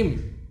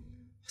him,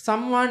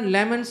 someone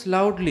laments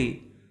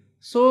loudly,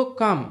 so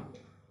come,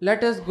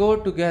 let us go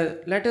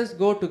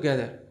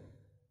together.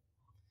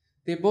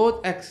 They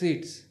both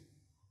exits.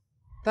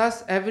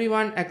 Thus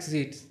everyone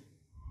exits.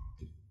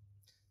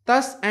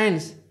 Thus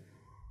ends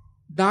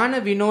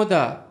Dana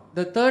Vinoda,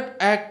 the third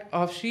act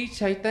of Sri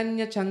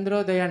Caitanya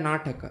Chandrodaya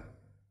Nataka.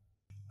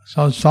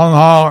 So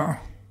somehow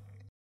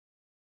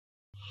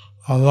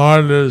the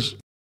Lord is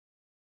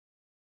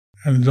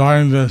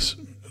enjoying this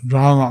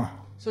drama.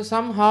 So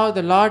somehow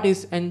the Lord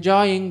is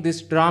enjoying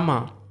this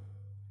drama.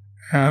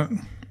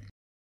 And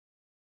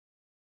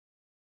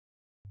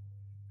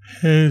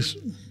he's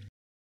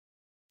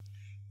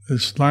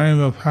displaying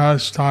the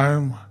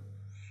pastime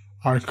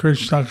of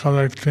Krishna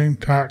collecting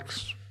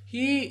tax.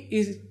 He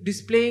is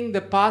displaying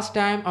the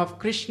pastime of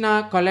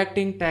Krishna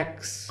collecting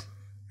tax.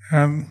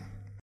 And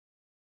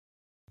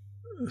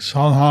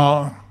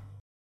somehow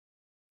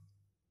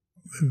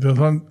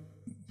different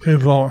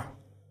people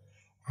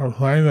are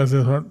playing the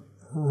different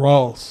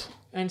roles.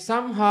 And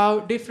somehow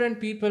different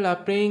people are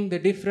playing the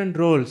different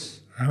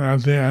roles. And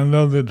at the end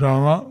of the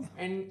drama,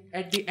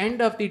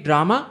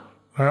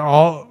 they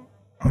all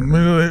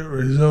immediately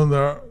resume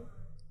their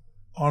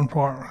own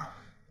form.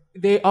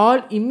 They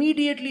all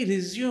immediately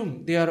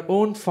resume their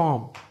own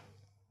form.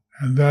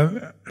 And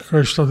then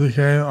Krishna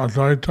became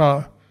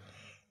Advaita,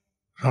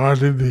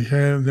 Radha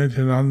became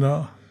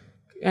Nityananda.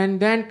 And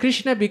then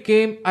Krishna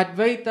became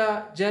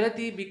Advaita,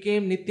 Jarati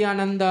became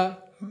Nityananda.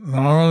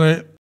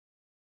 Normally,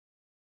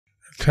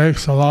 it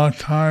takes a long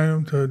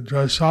time to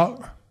dress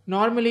up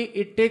Normally,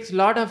 it takes a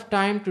lot of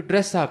time to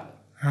dress up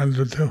and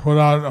to put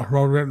on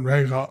appropriate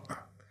makeup.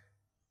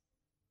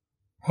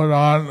 Put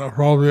on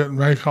appropriate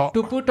makeup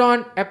to put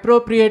on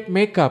appropriate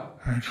makeup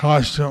and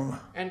costume.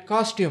 and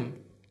costume.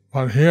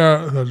 But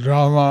here, the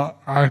drama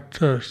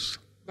actors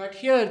But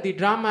here, the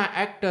drama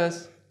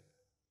actors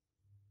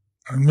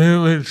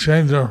immediately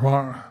change their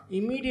form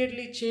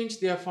immediately changed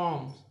their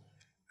forms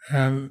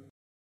and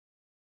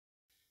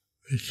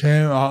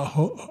became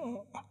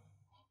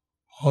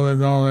who they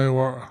normally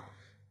were.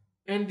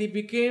 and they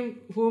became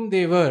whom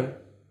they were.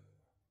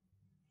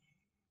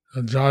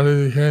 The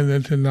Jari became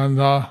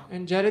Nityananda,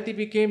 And Jarati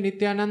became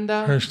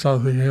Nityananda, Krishna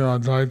became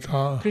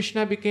Advaita,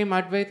 Krishna became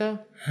Advaita,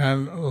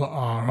 and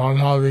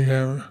Radha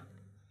became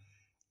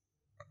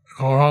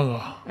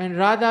Gauranga. and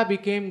Radha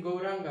became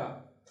Gauranga.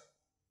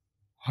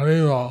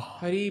 Hariva.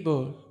 Hari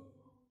Bol.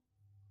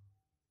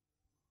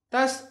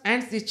 Thus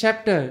ends the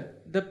chapter,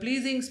 the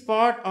pleasing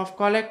spot of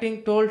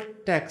collecting toll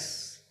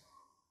tax.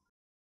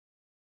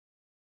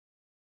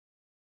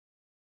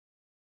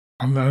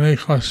 Any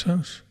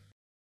questions?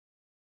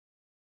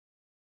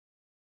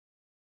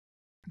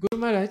 Guru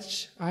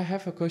Maharaj, I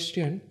have a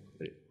question.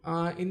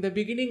 In the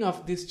beginning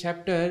of this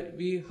chapter,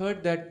 we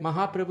heard that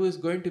Mahaprabhu is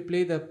going to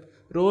play the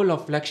role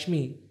of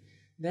Lakshmi.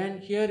 Then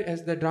here,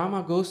 as the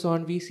drama goes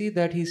on, we see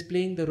that he is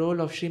playing the role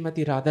of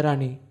Srimati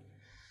Radharani.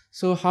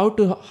 So how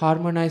to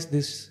harmonize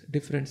these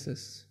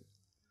differences?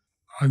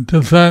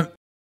 Different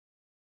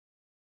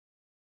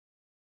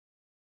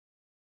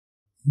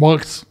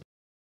books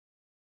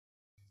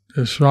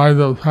describe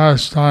the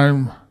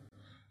pastime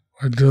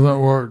with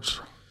different words.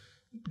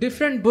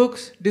 Different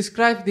books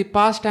describe the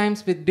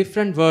pastimes with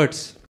different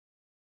words.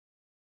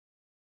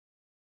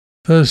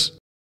 This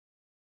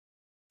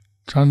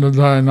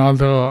Chandrodaya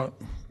Nataka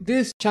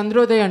This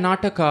Chandrodaya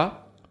Nataka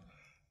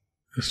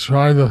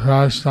describes the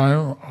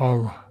pastime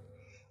of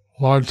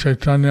Lord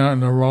Caitanya in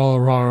the role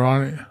of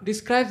Radharani.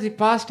 describes the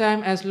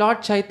pastime as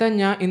Lord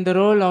Chaitanya in the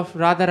role of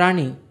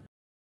Radharani.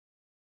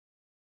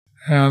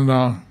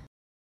 And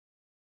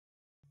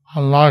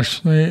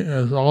Lakshmi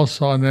is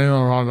also a name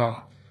of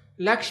Radha.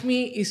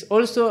 Lakshmi is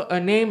also a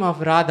name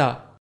of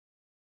Radha.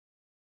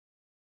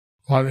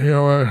 But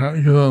here we're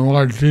given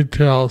more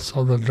details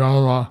of the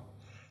drama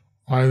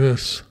by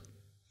this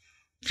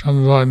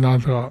Chandrodaya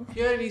Nataka.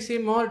 Here we see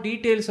more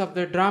details of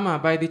the drama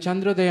by the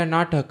Chandrodaya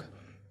Natak.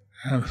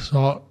 And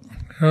so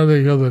here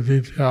they give the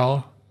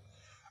detail.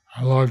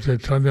 Lord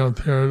Chaitanya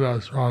appeared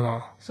as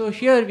Radha. So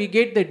here we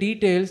get the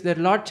details that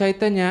Lord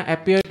Chaitanya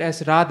appeared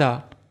as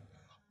Radha.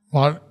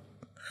 But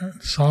in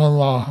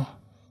some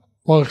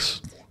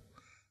books,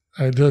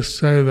 they just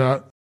say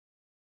that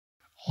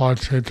Lord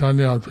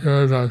Chaitanya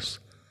appeared as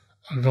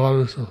a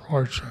goddess of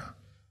fortune.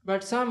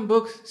 But some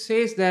books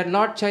says that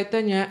Lord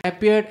Chaitanya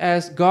appeared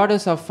as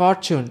goddess of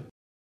fortune.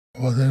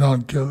 Well, they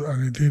don't give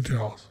any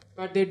details.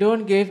 But they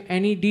don't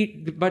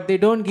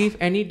give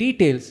any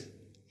details.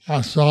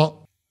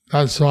 So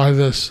that's why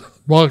this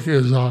book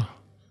is a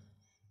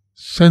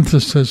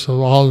synthesis of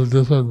all the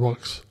different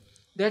books.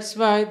 That's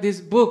why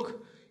this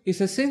book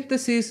is a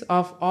synthesis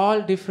of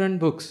all different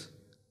books.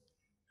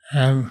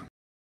 And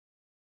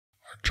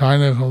we're trying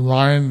to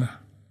combine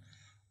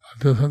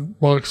different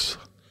books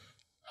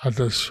that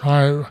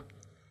describe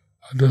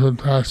different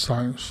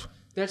pastimes.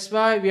 That's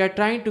why we are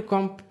trying to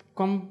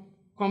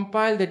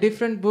compile the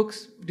different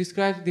books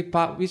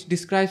which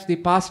describes the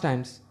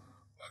pastimes.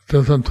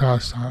 Different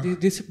pastimes.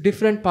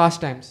 Different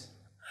pastimes.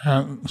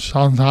 And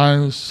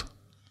sometimes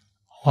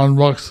one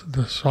book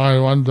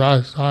describes one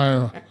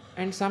pastime.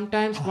 And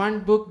sometimes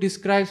one book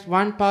describes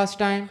one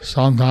pastime.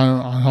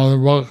 Sometimes another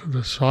book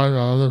describes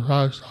another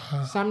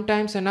pastime.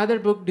 Sometimes another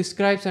book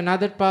describes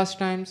another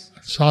pastimes.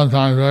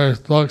 Sometimes various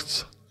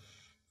books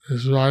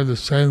describe the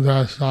same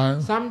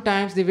pastime.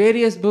 Sometimes the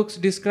various books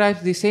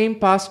describes the same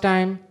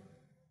pastime.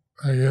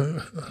 They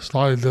give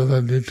slightly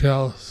different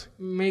details.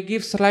 May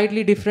give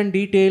slightly different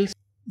details.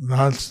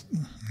 That's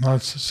the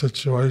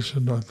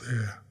situation of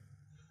the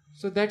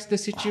So that's the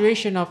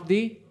situation of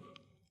the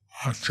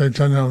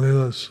Caitanya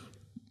Lilas.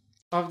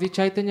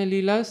 Chaitanya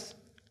Leelas.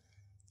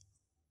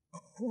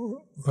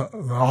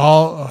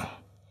 All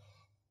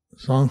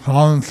some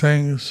common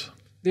things.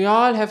 They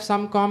all have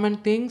some common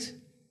things.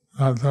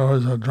 That there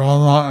was a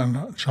drama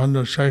in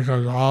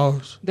Chandrasekhar's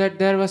house, That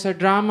there was a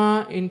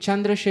drama in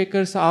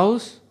Chandrasekhar's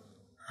house.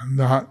 and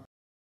that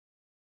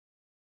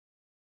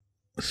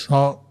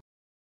so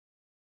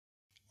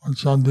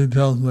some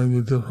details may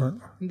be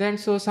different. Then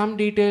so some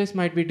details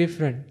might be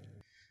different.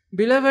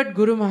 Beloved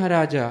Guru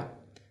Maharaja,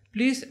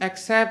 please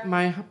accept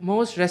my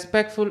most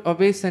respectful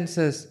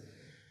obeisances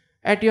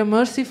at your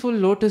merciful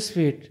lotus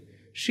feet.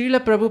 Srila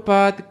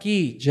Prabhupada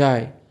ki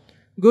jai.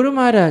 Guru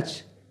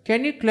Maharaj,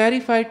 can you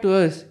clarify to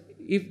us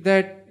if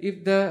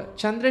the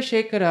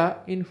Chandrasekhara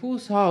in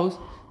whose house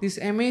this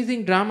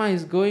amazing drama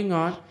is going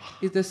on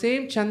is the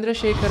same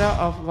Chandrasekhara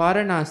of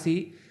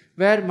Varanasi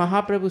where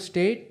Mahaprabhu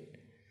stayed?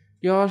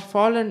 your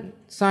fallen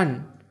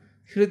son,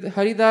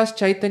 Haridas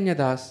Chaitanya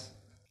Das.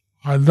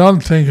 I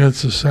don't think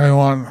it's the same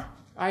one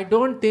I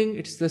don't think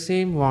it's the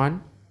same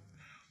one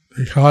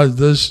because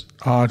this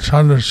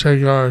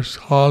Chandrasekhar is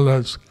called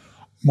as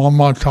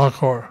Mama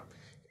Thakur.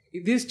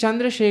 this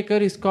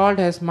Chandrasekhar is called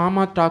as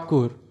Mama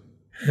Thakur.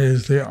 He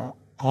is the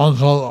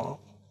uncle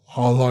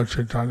of Lord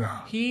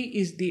Chaitanya. He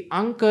is the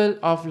uncle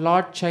of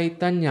Lord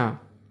Chaitanya.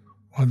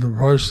 But the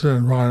person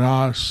in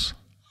Varanasi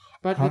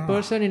But the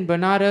person in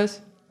Banaras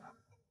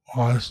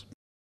was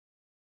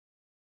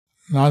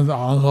not the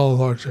uncle of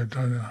Lord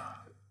Chaitanya.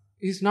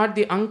 is not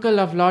the uncle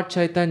of Lord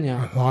Chaitanya.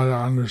 That's what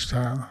I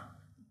understand.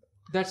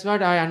 That's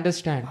what I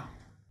understand.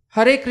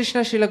 Hare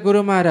Krishna Srila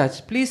Guru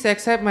Maharaj, please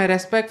accept my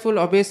respectful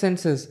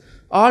obeisances.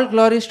 All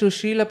glories to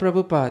Srila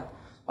Prabhupada.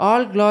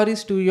 All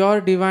glories to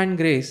your divine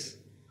grace.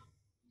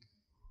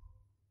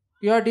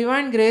 Your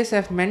divine grace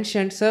have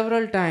mentioned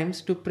several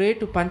times to pray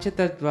to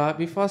Panchatattva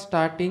before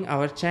starting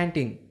our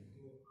chanting.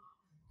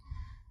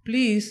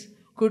 Please,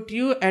 could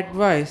you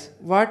advise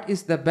what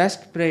is the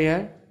best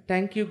prayer?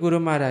 Thank you, Guru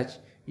Maharaj.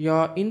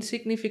 Your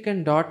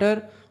insignificant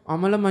daughter,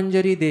 Amala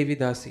Manjari Devi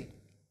Dasi.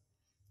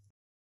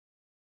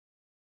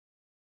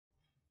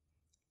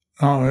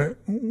 Now,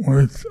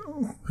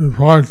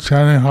 before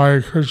chanting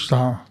Hare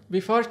Krishna,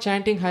 Before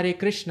chanting Hare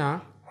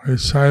Krishna, we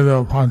say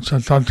the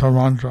Panchatattva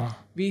mantra.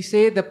 we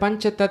say the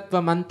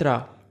Panchatattva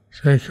mantra.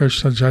 Sri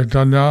Krishna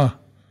Chaitanya,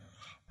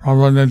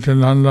 Prabhu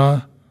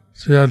Nityananda,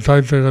 Sri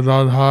Advaita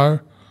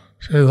Gadadhar,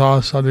 Sri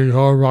Sadi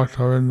Gaur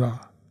Bhaktavinda.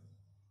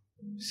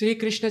 Sri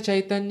Krishna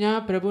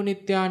Chaitanya, Prabhu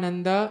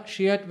Nityananda,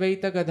 Sri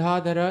Advaita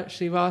Gadadhara,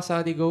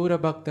 Srivasadi Gaura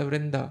Bhakta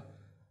Vrinda.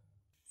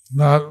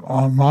 That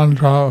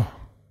mantra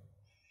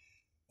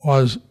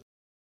was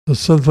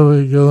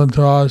specifically given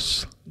to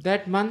us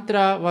That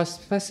mantra was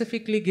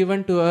specifically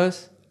given to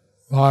us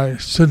by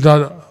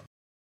Siddhartha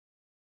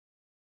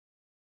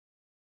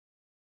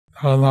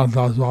Jagannath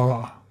Das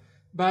Baba.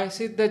 by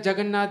Siddha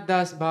Jagannath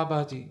Das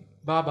Baba.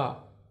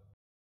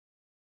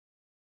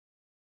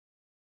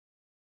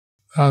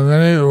 There are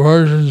many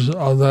versions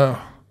of the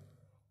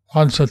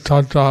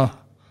Panchatattva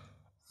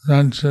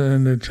mentioned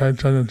in the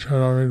Chaitanya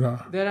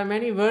Charitamrita, There are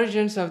many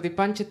versions of the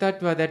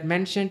Panchatattva that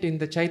mentioned in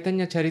the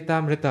Chaitanya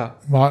Charitamrita.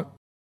 but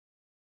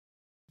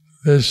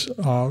this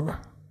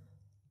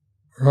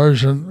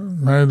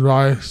version made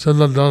by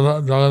Siddha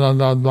Jagannath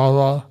Das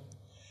Baba,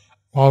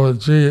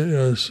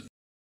 Babaji, is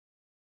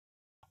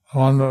the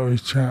one that we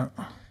chant.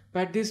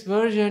 But this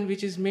version,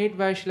 which is made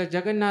by Srila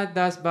Jagannath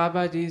Das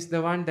Babaji, is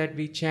the one that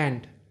we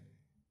chant.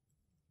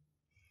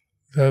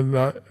 Then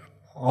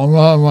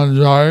Amma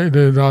Manjari,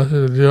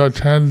 did you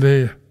attend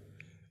the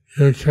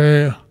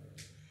UK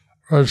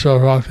virtual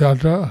Rath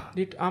Yatra,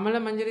 Did Amala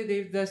Manjari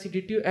Devdasi,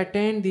 did you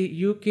attend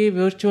the UK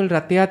virtual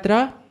Rath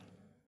Yatra?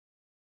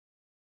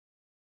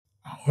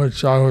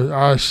 which I was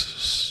asked to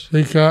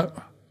speak at?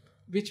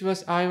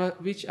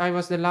 Which I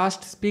was the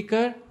last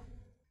speaker?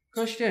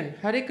 Question.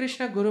 Hare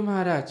Krishna Guru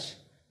Maharaj,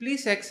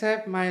 please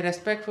accept my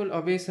respectful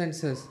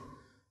obeisances.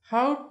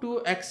 How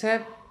to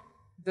accept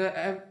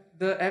the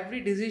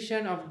every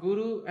decision of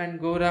Guru and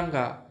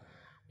Gauranga?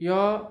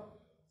 Your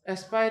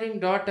aspiring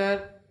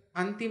daughter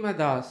Antima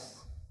Das.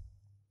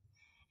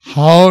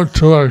 How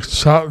to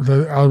accept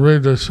the every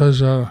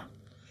decision?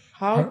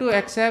 How to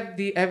accept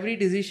the every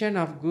decision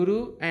of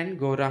Guru and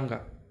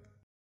Gauranga?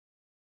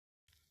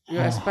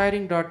 Your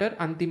aspiring daughter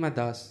Antima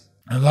Das.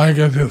 Like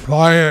if you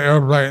fly an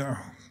airplane,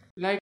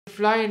 Like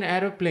fly an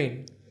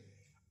aeroplane.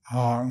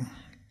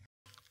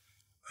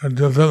 at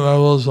different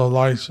levels of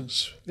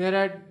license. There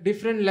are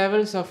different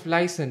levels of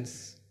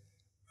license.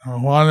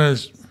 One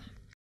is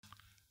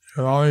you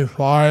can only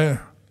fly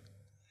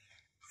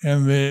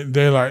in the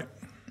daylight.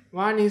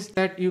 One is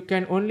that you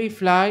can only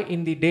fly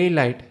in the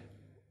daylight,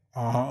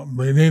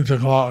 Beneath the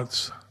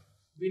clouds.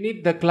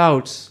 beneath the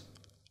clouds.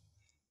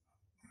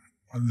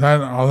 And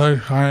then other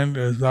kind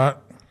is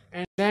that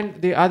And then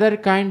the other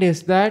kind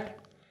is that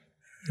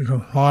you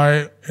can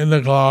fly in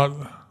the cloud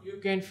you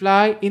can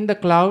fly in the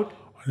cloud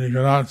and you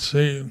cannot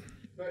see.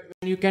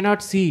 when you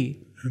cannot see.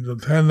 You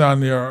depend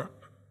on your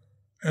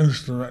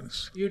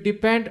instruments. You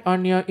depend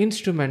on your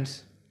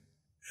instruments.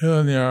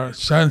 Even your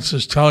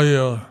senses tell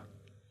you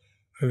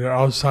that you're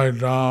upside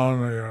down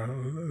or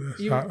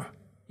you're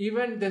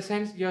Even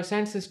your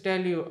senses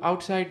tell you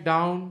upside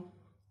down.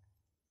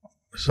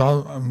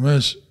 some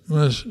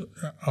misinformation.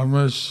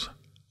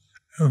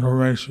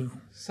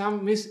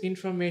 Some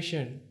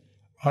misinformation.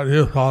 But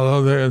you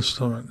follow the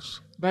instruments.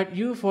 But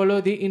you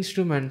follow the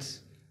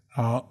instruments.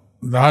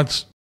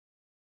 That's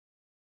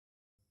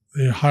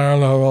the higher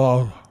level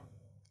of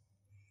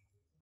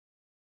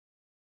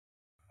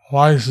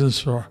license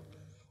for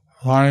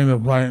flying the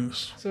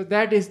planes. So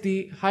that is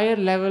the higher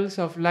levels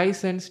of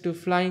license to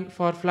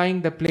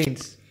flying the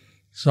planes.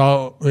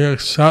 So we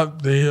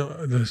accept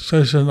the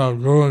decision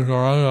of Guru and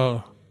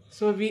Gauranga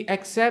So we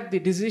accept the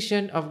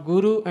decision of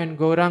Guru and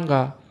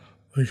Gauranga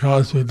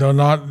because we do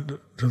not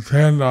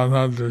depend on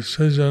the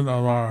decision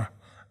of our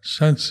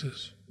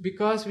senses.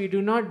 because we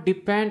do not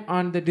depend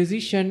on the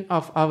decision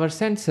of our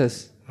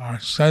senses. Our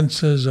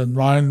senses and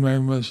mind may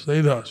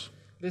mislead us.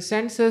 The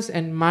senses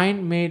and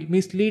mind may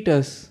mislead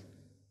us.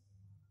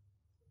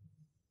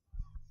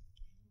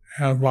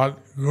 But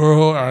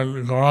Guru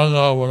and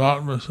Gauranga will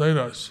not mislead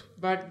us.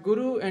 But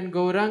Guru and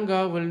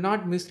Gauranga will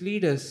not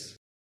mislead us.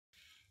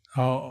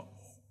 Now,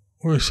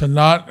 we should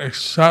not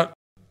accept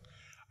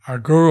our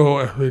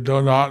Guru if we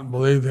do not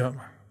believe him.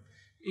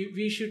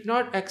 We should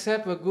not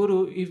accept a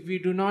Guru if we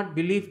do not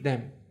believe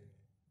them.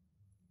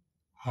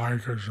 Hare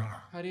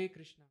Krishna. Hare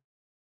Krishna.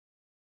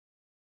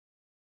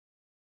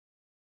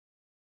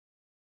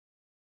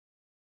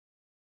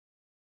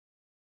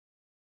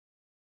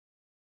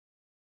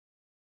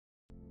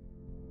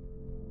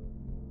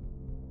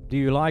 Do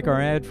you like our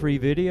ad-free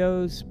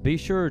videos? Be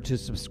sure to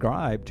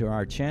subscribe to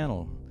our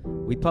channel.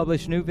 We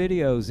publish new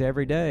videos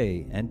every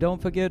day, and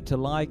don't forget to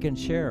like and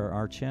share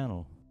our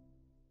channel.